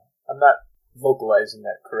 I'm not vocalizing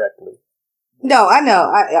that correctly. No, I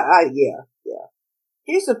know. Yeah.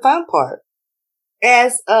 Here's the fun part.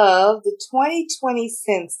 As of the 2020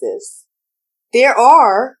 census, there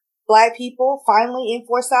are Black people finally in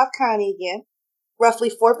Forsyth County again, roughly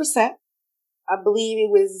 4%. I believe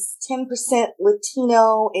it was 10%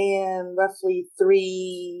 Latino and roughly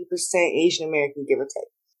 3% Asian American, give or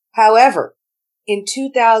take. However, in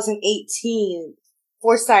 2018,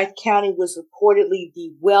 Forsyth County was reportedly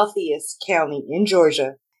the wealthiest county in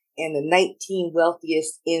Georgia and the 19th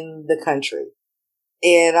wealthiest in the country.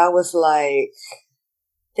 And I was like,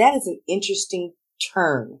 that is an interesting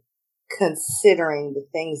turn considering the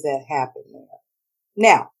things that happened there.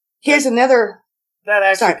 Now, here's another.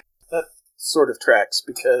 That sort of tracks,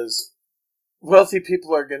 because wealthy people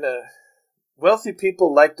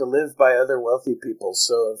like to live by other wealthy people.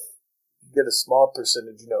 So if you get a small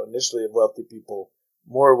percentage, initially of wealthy people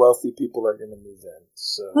more wealthy people are going to move in.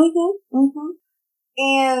 So,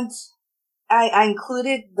 And I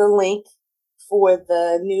included the link for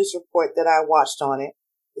the news report that I watched on it.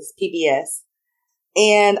 It's PBS.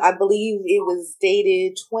 And I believe it was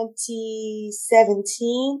dated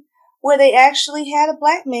 2017, where they actually had a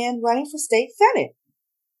black man running for state senate.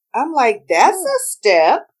 I'm like, that's a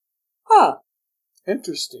step. Huh.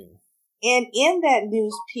 Interesting. And in that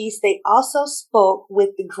news piece, they also spoke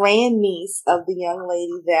with the grandniece of the young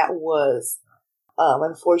lady that was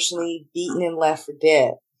unfortunately beaten and left for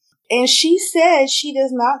dead. And she said she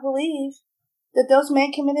does not believe that those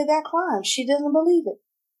men committed that crime. She doesn't believe it.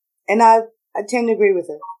 And I tend to agree with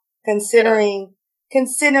her, considering,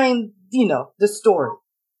 the story.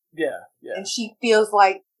 Yeah. And she feels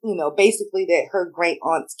like, basically that her great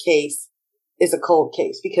aunt's case is a cold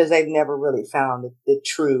case because they've never really found the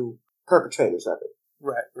true perpetrators of it.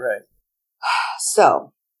 Right.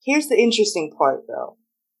 So here's the interesting part though.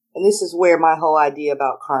 And this is where my whole idea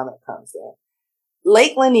about karma comes in.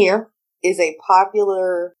 Lake Lanier is a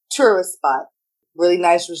popular tourist spot. Really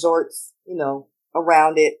nice resorts,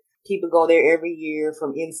 around it. People go there every year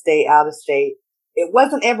from in-state, out-of-state. It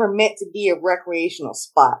wasn't ever meant to be a recreational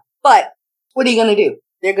spot. But what are you going to do?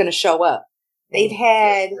 They're going to show up. They've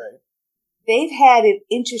had an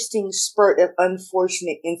interesting spurt of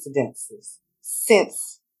unfortunate incidences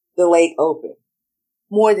since the lake opened.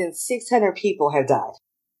 More than 600 people have died,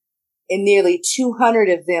 and nearly 200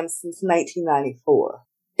 of them since 1994.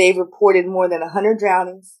 They've reported more than 100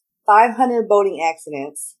 drownings, 500 boating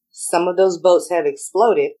accidents. Some of those boats have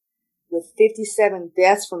exploded, with 57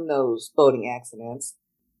 deaths from those boating accidents.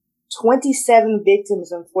 27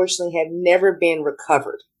 victims, unfortunately, have never been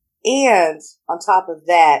recovered. And on top of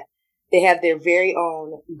that, they have their very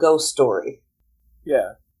own ghost story.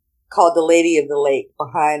 Yeah. Called The Lady of the Lake,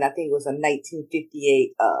 behind, I think it was a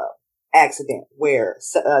 1958 accident where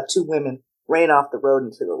two women ran off the road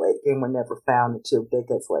into the lake and were never found until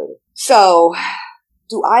decades later. So,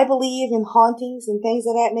 do I believe in hauntings and things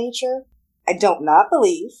of that nature? I don't not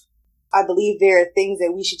believe. I believe there are things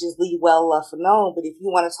that we should just leave well enough alone. But if you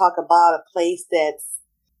want to talk about a place that's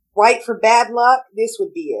ripe for bad luck, this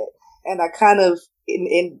would be it. And I kind of,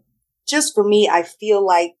 just for me, I feel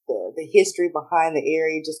like the history behind the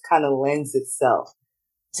area just kind of lends itself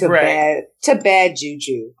to bad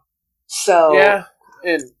juju. So yeah,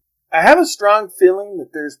 and I have a strong feeling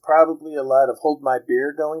that there's probably a lot of hold my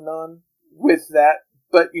beer going on with that.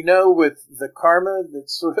 But with the karma that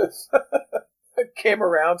sort of came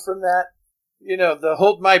around from that, the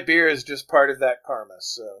hold my beer is just part of that karma.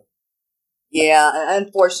 So yeah,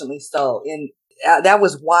 unfortunately so. And that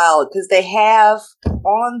was wild because they have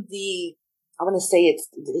on I want to say it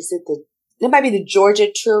might be the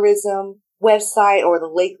Georgia Tourism website or the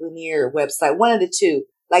Lake Lanier website, one of the two.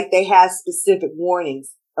 Like they have specific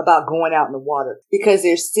warnings about going out in the water because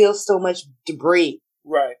there's still so much debris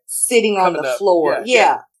sitting on the floor.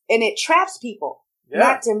 Yeah. And it traps people.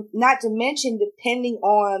 Yeah. Not to mention, depending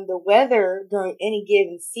on the weather during any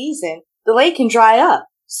given season, the lake can dry up.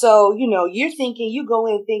 So, you go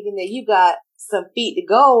in thinking that you got some feet to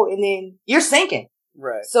go and then you're sinking.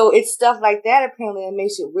 Right. So it's stuff like that apparently that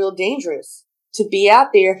makes it real dangerous to be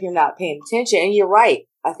out there if you're not paying attention. And you're right.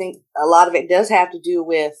 I think a lot of it does have to do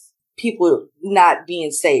with people not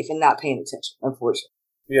being safe and not paying attention, unfortunately.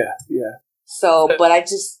 Yeah. So, but I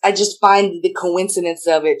just find the coincidence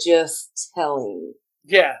of it just telling.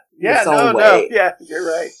 Yeah. No. Yeah, you're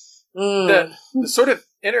right. The sort of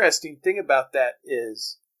interesting thing about that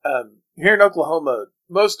is, here in Oklahoma,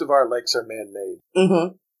 most of our lakes are man-made.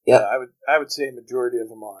 Mm-hmm. Yeah. I would say a majority of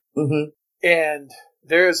them are. Mm-hmm. And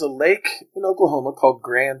there is a lake in Oklahoma called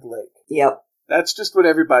Grand Lake. Yep. That's just what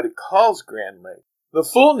everybody calls Grand Lake. The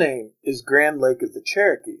full name is Grand Lake of the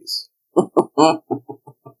Cherokees.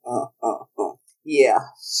 Yeah.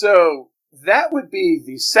 So that would be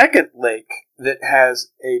the second lake that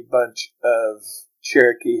has a bunch of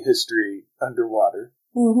Cherokee history underwater.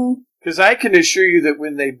 Mm-hmm. Because I can assure you that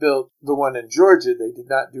when they built the one in Georgia, they did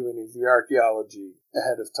not do any of the archaeology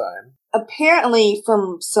ahead of time. Apparently,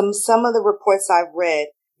 from some of the reports I've read,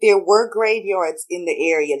 there were graveyards in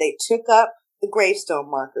the area. They took up the gravestone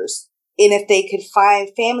markers. And if they could find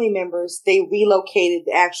family members, they relocated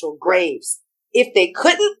the actual graves. If they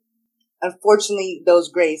couldn't, unfortunately, those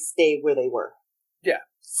graves stayed where they were. Yeah.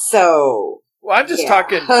 So... Well, I'm just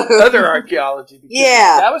talking other archaeology. Because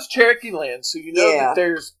that was Cherokee land, so that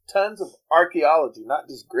there's tons of archaeology, not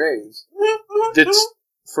just graves, that's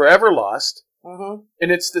forever lost. Mm-hmm.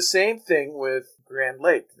 And it's the same thing with Grand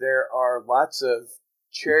Lake. There are lots of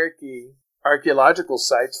Cherokee archaeological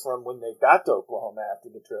sites from when they got to Oklahoma after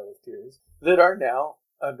the Trail of Tears that are now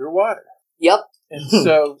underwater. Yep. And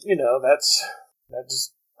so, that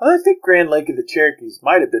just, well, I think Grand Lake of the Cherokees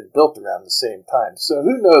might have been built around the same time. So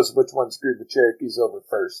who knows which one screwed the Cherokees over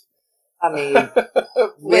first. I mean,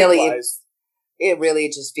 really, it really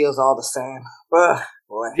just feels all the same. Ugh,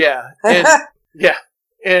 boy. Yeah.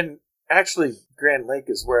 And actually, Grand Lake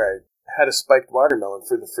is where I had a spiked watermelon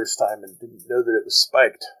for the first time and didn't know that it was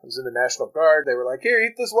spiked. I was in the National Guard. They were like, here,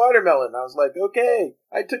 eat this watermelon. I was like, okay.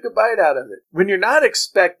 I took a bite out of it. When you're not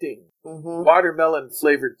expecting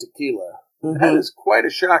watermelon-flavored tequila, that is quite a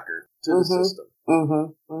shocker to the system.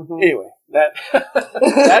 Anyway,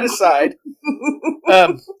 that aside.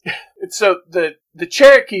 So the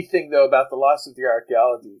Cherokee thing, though, about the loss of the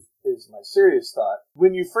archaeology is my serious thought.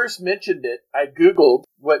 When you first mentioned it, I Googled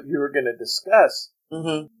what you were going to discuss.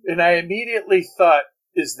 And I immediately thought,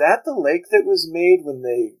 is that the lake that was made when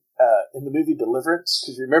they, in the movie Deliverance?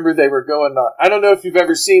 Because remember they were going on, I don't know if you've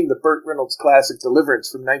ever seen the Burt Reynolds classic Deliverance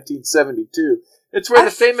from 1972. It's where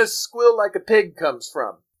the famous squeal like a pig comes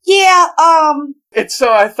from. Yeah, And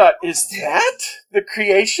so I thought, is that the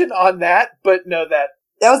creation on that? But no, that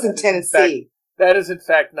was in Tennessee. That is in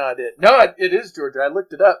fact not it. No, it is Georgia. I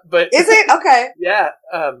looked it up, but is it? Okay. Yeah.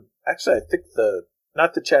 Actually, I think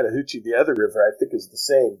not the Chattahoochee, the other river, I think is the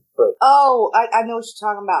same. But I know what you're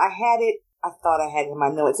talking about. I thought I had it in my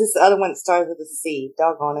notes. It's the other one that starts with a C.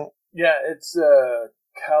 Doggone it. Yeah, it's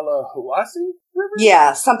Kalahawasi River.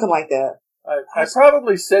 Yeah, something like that. I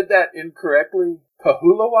probably said that incorrectly.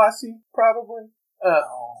 Kahulawasi, probably.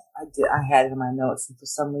 I did. I had it in my notes, and for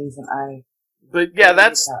some reason But yeah,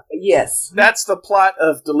 that's the plot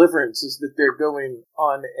of Deliverance, is that they're going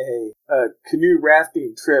on a canoe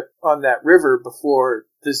rafting trip on that river before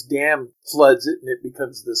this dam floods it and it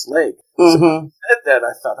becomes this lake. So when I said that,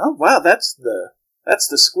 I thought, oh wow, that's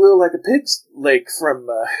the squeal like a pig's lake from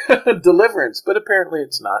Deliverance, but apparently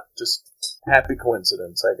it's not. Just happy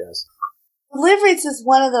coincidence, I guess. Deliverance is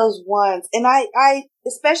one of those ones, and I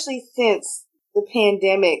especially since the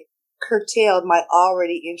pandemic curtailed my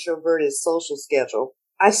already introverted social schedule,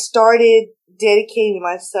 I started dedicating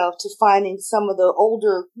myself to finding some of the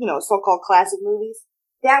older, so-called classic movies.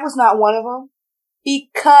 That was not one of them,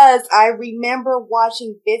 because I remember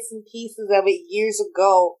watching bits and pieces of it years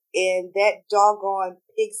ago, and that doggone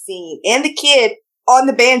pig scene and the kid on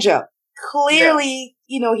the banjo. Clearly,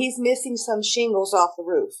 he's missing some shingles off the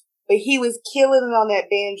roof, but he was killing it on that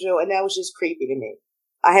banjo, and that was just creepy to me.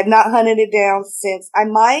 I have not hunted it down since. I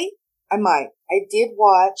might. I did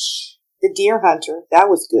watch The Deer Hunter. That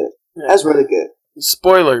was good. Yeah. That was really good.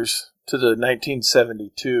 Spoilers to the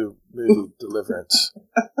 1972 movie Deliverance.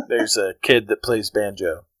 There's a kid that plays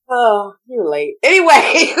banjo. Oh, you're late.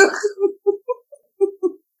 Anyway.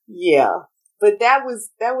 Yeah. But that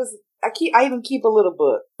was, I even keep a little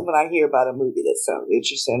book when I hear about a movie that sounds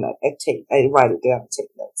interesting. I write it down and take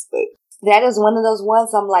notes. But that is one of those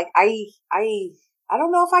ones I'm like, I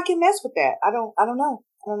don't know if I can mess with that. I don't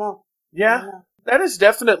know. Yeah, that is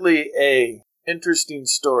definitely a interesting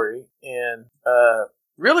story, and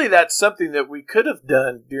really that's something that we could have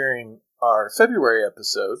done during our February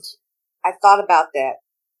episodes. I thought about that.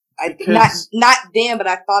 Not then, but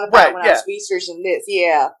I thought about it when I was researching this.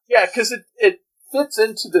 Yeah. Yeah, because it fits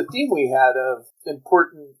into the theme we had of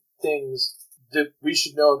important things that we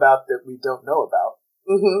should know about that we don't know about.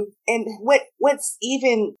 And what's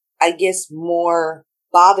even, I guess, more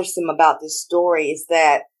bothersome about this story is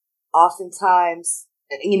that oftentimes,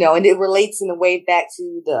 and it relates in a way back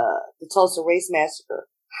to the Tulsa Race Massacre,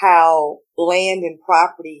 how land and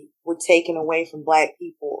property were taken away from Black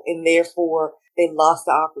people, and therefore they lost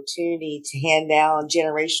the opportunity to hand down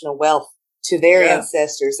generational wealth to their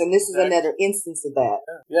ancestors. And this is another instance of that.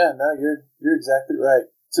 Yeah, no, you're exactly right.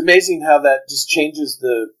 It's amazing how that just changes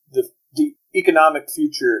the economic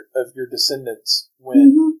future of your descendants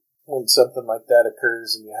when something like that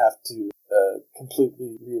occurs and you have to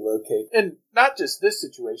completely relocate. And not just this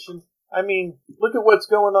situation. I mean, look at what's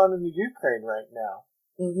going on in the Ukraine right now.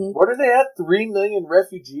 What are they at? 3 million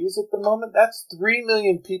refugees at the moment? That's 3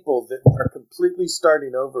 million people that are completely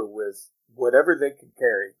starting over with whatever they can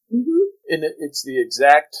carry. And it's the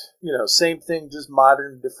exact, same thing, just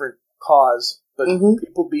modern, different cause, but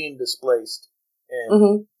people being displaced.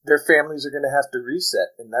 And their families are going to have to reset.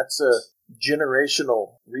 And that's a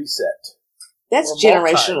generational reset. That's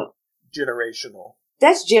generational. Generational.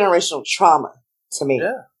 That's generational trauma to me.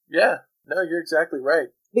 Yeah. No, you're exactly right.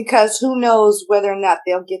 Because who knows whether or not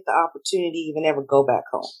they'll get the opportunity to even ever go back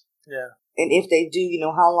home. Yeah. And if they do,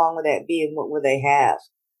 how long would that be and what would they have?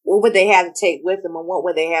 What would they have to take with them and what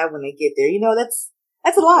would they have when they get there?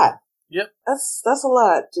 That's a lot. Yep. That's a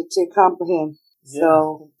lot to comprehend. Yeah,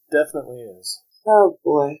 so it definitely is. Oh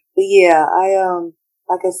boy. But yeah,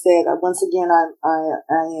 like I said, once again,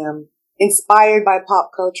 I am inspired by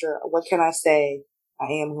pop culture. What can I say? I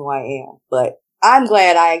am who I am. But I'm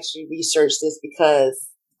glad I actually researched this because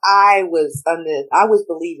I was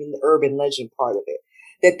believing the urban legend part of it,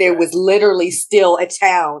 that there was literally still a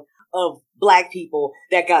town of black people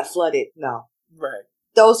that got flooded. No. Right.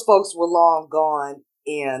 Those folks were long gone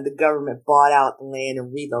and the government bought out the land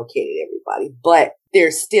and relocated everybody. But there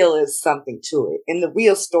still is something to it. And the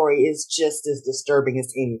real story is just as disturbing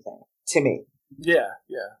as anything to me. Yeah,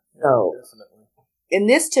 So, definitely. And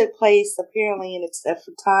this took place apparently in a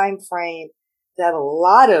time frame that a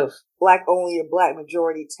lot of black only or black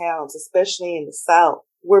majority towns, especially in the South,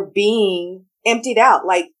 were being emptied out.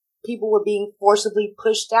 Like people were being forcibly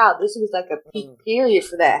pushed out. This was like a peak period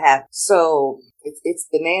for that happen. So it's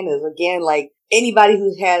bananas again. Like anybody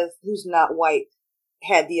who's not white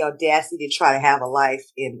had the audacity to try to have a life,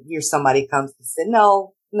 and here somebody comes and said,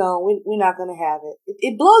 no, we're not going to have it.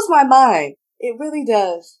 It blows my mind. It really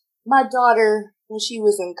does. My daughter, when she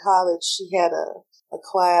was in college, she had a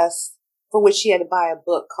class for which she had to buy a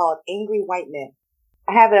book called Angry White Men.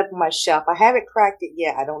 I have it up on my shelf. I haven't cracked it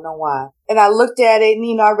yet. I don't know why. And I looked at it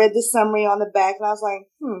and, I read the summary on the back and I was like,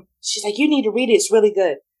 She's like, you need to read it. It's really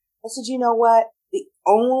good. I said, you know what? The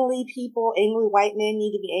only people angry white men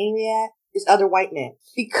need to be angry at is other white men.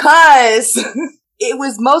 Because it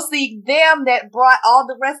was mostly them that brought all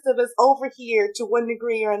the rest of us over here to one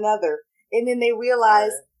degree or another. And then they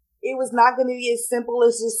realized it was not going to be as simple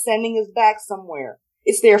as just sending us back somewhere.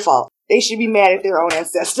 It's their fault. They should be mad at their own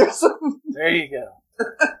ancestors. There you go.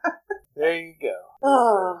 There you go.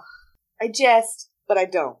 Oh, I jest, but I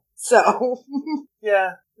don't. So.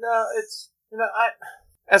 Yeah. No, it's,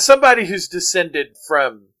 as somebody who's descended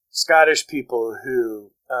from Scottish people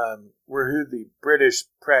who were who the British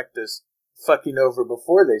practiced fucking over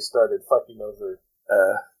before they started fucking over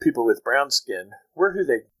people with brown skin, we're who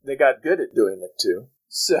they got good at doing it to.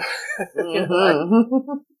 So,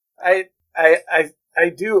 I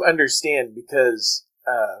do understand because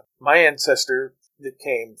my ancestor that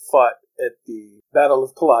fought at the Battle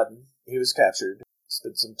of Culloden. He was captured,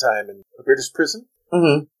 spent some time in a British prison,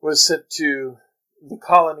 was sent to the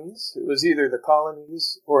colonies. It was either the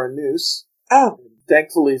colonies or a noose. Oh.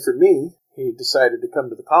 Thankfully for me, he decided to come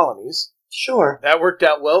to the colonies. Sure. That worked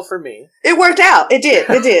out well for me. It worked out. It did.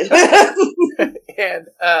 It did. And,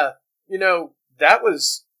 that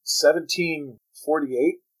was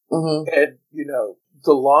 1748. And,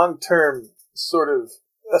 the long-term sort of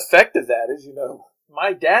effect of that is,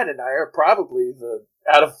 my dad and I are probably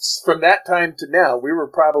from that time to now, we were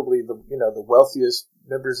probably the wealthiest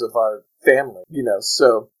members of our family,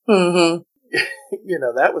 so,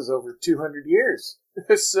 that was over 200 years.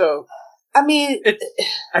 So, I mean,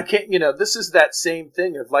 I can't, this is that same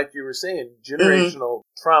thing of, like you were saying, generational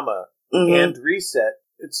trauma and reset.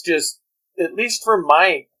 It's just, at least for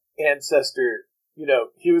my ancestor,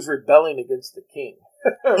 he was rebelling against the king.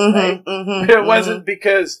 Right? It wasn't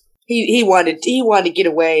because he wanted to get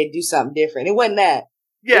away and do something different. It wasn't that.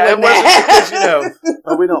 Yeah, it wasn't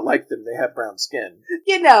because, we don't like them. They have brown skin.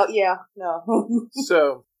 No.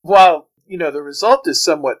 So, while, the result is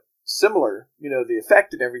somewhat similar, the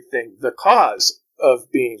effect and everything, the cause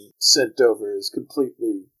of being sent over is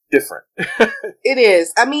completely different. It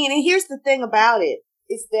is. I mean, and here's the thing about it,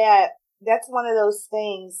 is that's one of those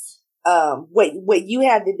things, what you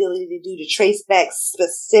have the ability to do to trace back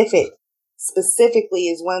specifically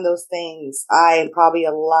is one of those things I and probably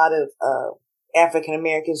a lot of African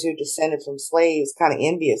Americans who descended from slaves kind of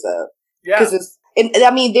envious of. Yeah.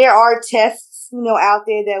 There are tests, out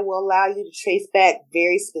there that will allow you to trace back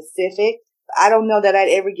very specific. I don't know that I'd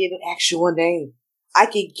ever get an actual name. I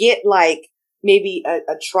could get like maybe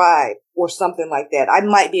a tribe or something like that. I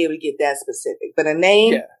might be able to get that specific, but a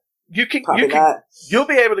name? Yeah. Probably not. You'll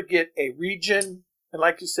be able to get a region, and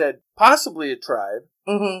like you said, possibly a tribe.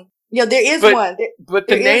 Mm-hmm. There is one. But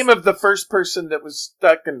the name of the first person that was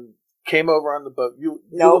stuck and came over on the boat, you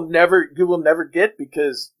will never get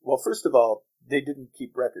because, well, first of all, they didn't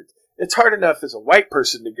keep records. It's hard enough as a white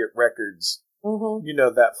person to get records,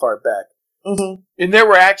 that far back. Mm-hmm. And there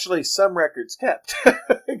were actually some records kept,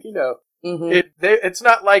 It's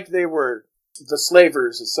not like they were the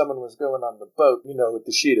slavers as someone was going on the boat, with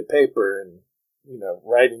the sheet of paper and,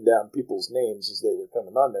 writing down people's names as they were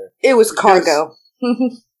coming on there. It was cargo.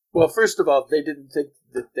 Well, first of all, they didn't think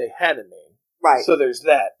that they had a name. Right. So there's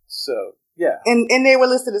that. So, yeah. And they were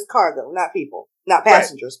listed as cargo, not people. Not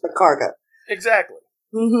passengers, but cargo. Exactly.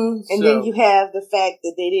 And then you have the fact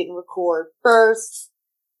that they didn't record births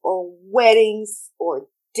or weddings or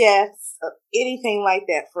deaths or anything like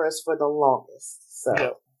that for us for the longest.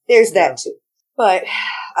 So there's that too. But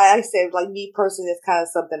I said, like me personally, it's kind of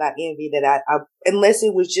something I envy that I unless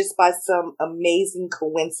it was just by some amazing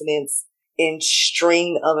coincidence and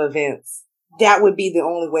string of events, that would be the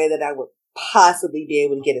only way that I would possibly be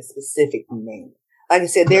able to get a specific name. Like I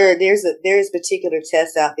said, there's particular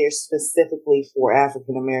tests out there specifically for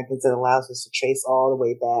African Americans that allows us to trace all the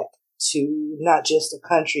way back to not just a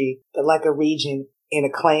country, but like a region and a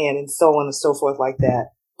clan and so on and so forth like that.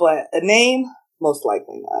 But a name, most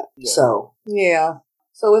likely not. Yeah. So, yeah.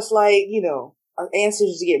 So it's like, our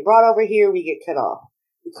ancestors get brought over here, we get cut off.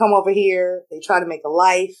 We come over here, they try to make a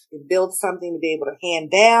life and build something to be able to hand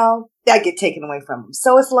down, that get taken away from them.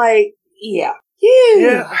 So it's like, yeah.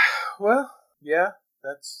 Yeah. Well, yeah,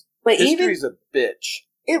 but history's a bitch.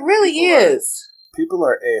 It really is. People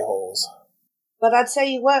are a-holes. But I tell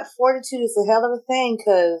you what, fortitude is a hell of a thing,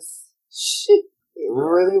 because shit, it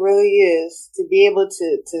really, really is. To be able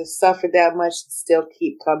to suffer that much and still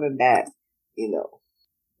keep coming back,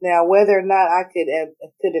 Now, whether or not I could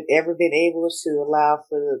have ever been able to allow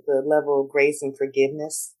for the level of grace and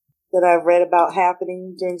forgiveness that I've read about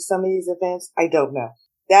happening during some of these events, I don't know.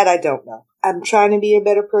 That I don't know. I'm trying to be a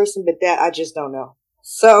better person, but that I just don't know.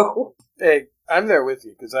 So. Hey, I'm there with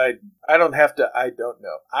you, because I don't have to, I don't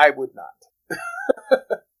know. I would not.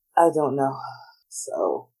 I don't know.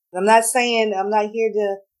 So, I'm not here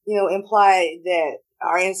to, imply that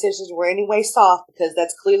our ancestors were anyway soft, because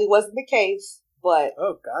that's clearly wasn't the case. But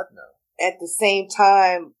oh God, no. At the same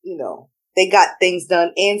time, they got things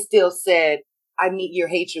done and still said, I meet your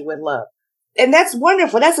hatred with love. And that's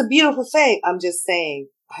wonderful. That's a beautiful thing. I'm just saying,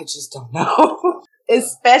 I just don't know.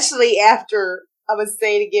 Especially after, I'm going to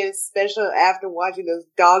say it again, especially after watching those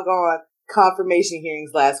doggone confirmation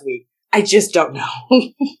hearings last week. I just don't know.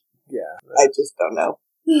 Yeah. I just don't know.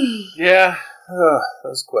 Yeah.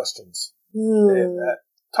 Those questions.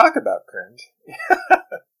 Talk about cringe.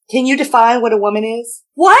 Can you define what a woman is?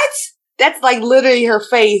 What? That's like literally her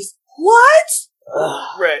face. What?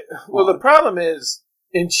 Right. Well, the problem is,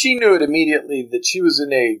 and she knew it immediately, that she was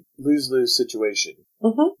in a lose-lose situation.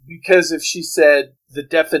 Mm-hmm. Because if she said the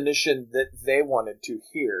definition that they wanted to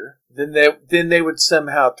hear, then they would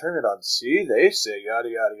somehow turn it on. See, they say yada,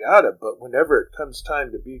 yada, yada, but whenever it comes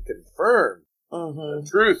time to be confirmed, the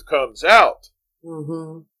truth comes out.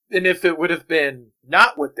 Mm-hmm. And if it would have been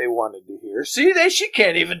not what they wanted to hear, see, she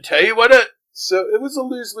can't even tell you so it was a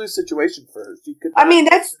lose-lose situation for her. She could not answer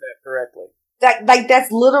that correctly.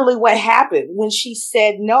 That's literally what happened when she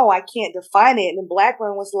said, no, I can't define it. And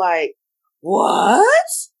Blackburn was like, what?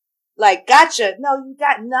 Like, gotcha. No, you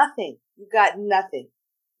got nothing. You got nothing.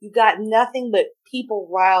 You got nothing but people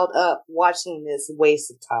riled up watching this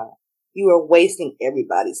waste of time. You are wasting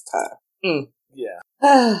everybody's time. Yeah.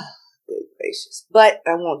 Good gracious. But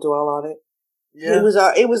I won't dwell on it. Yeah.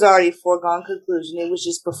 It was already a foregone conclusion. It was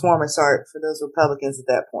just performance art for those Republicans at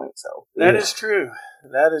that point. So that is true.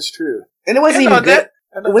 That is true. And it wasn't even good.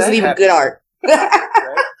 It wasn't even good art.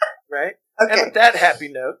 Right. Okay. And with that happy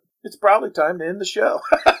note, it's probably time to end the show.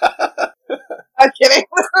 I'm kidding.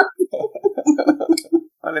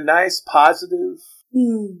 On a nice, positive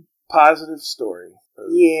story.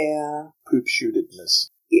 Yeah. Poop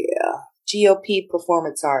shootedness. Yeah. GOP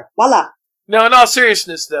performance art. Voila. No, in all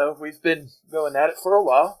seriousness, though, we've been going at it for a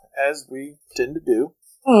while, as we tend to do.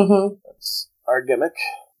 Mm-hmm. That's our gimmick.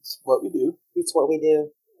 It's what we do. It's what we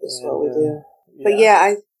do. Yeah. But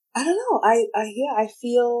yeah, I don't know. I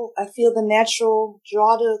feel the natural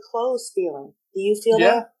draw to a close feeling. Do you feel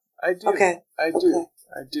that? I do. Okay. I do. Okay.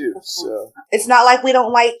 I do. Okay. So it's not like we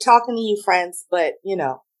don't like talking to you, friends, but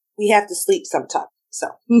we have to sleep sometime. So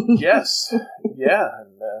yes, yeah.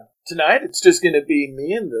 And tonight it's just going to be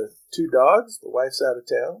me and the two dogs. The wife's out of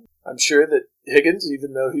town. I'm sure that Higgins,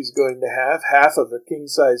 even though he's going to have half of a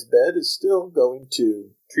king-size bed, is still going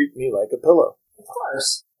to treat me like a pillow. Of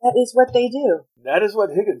course. That is what they do. That is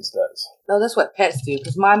what Higgins does. No, that's what pets do,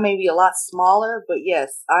 because mine may be a lot smaller, but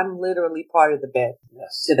yes, I'm literally part of the bed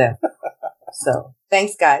to them. So,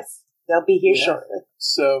 thanks, guys. They'll be here shortly.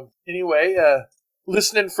 So, anyway,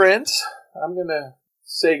 listening friends, I'm going to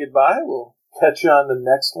say goodbye. We'll catch you on the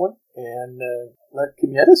next one, and let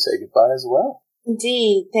Kenyatta say goodbye as well.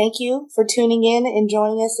 Indeed. Thank you for tuning in and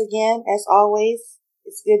joining us again. As always,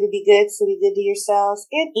 it's good to be good, so be good to yourselves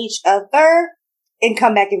and each other. And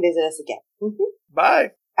come back and visit us again. Mm-hmm.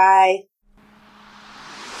 Bye. Bye.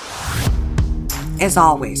 As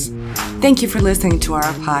always, thank you for listening to our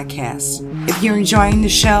podcast. If you're enjoying the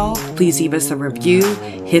show, please leave us a review,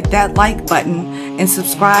 hit that like button, and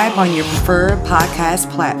subscribe on your preferred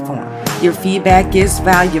podcast platform. Your feedback is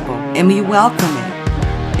valuable, and we welcome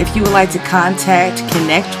it. If you would like to contact,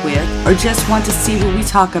 connect with, or just want to see what we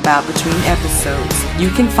talk about between episodes, you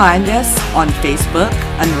can find us on Facebook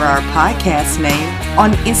under our podcast name,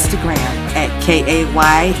 on Instagram at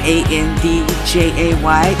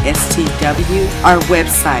KAYANDJAYSTW, our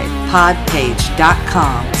website,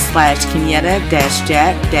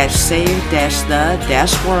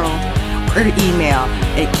 podpage.com/Kenyetta-Jack-Save-the-World, or email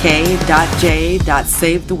at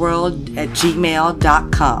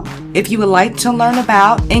k.j.savetheworld@gmail.com. If you would like to learn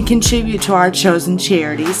about and contribute to our chosen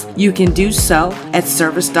charities, you can do so at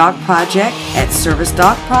Service Dog Project at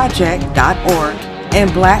servicedogproject.org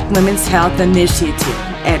and Black Women's Health Initiative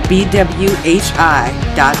at bwhi.org.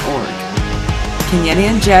 Kenyetta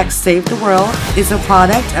and Jack Save the World is a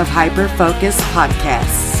product of Hyper Focus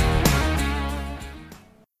Podcasts.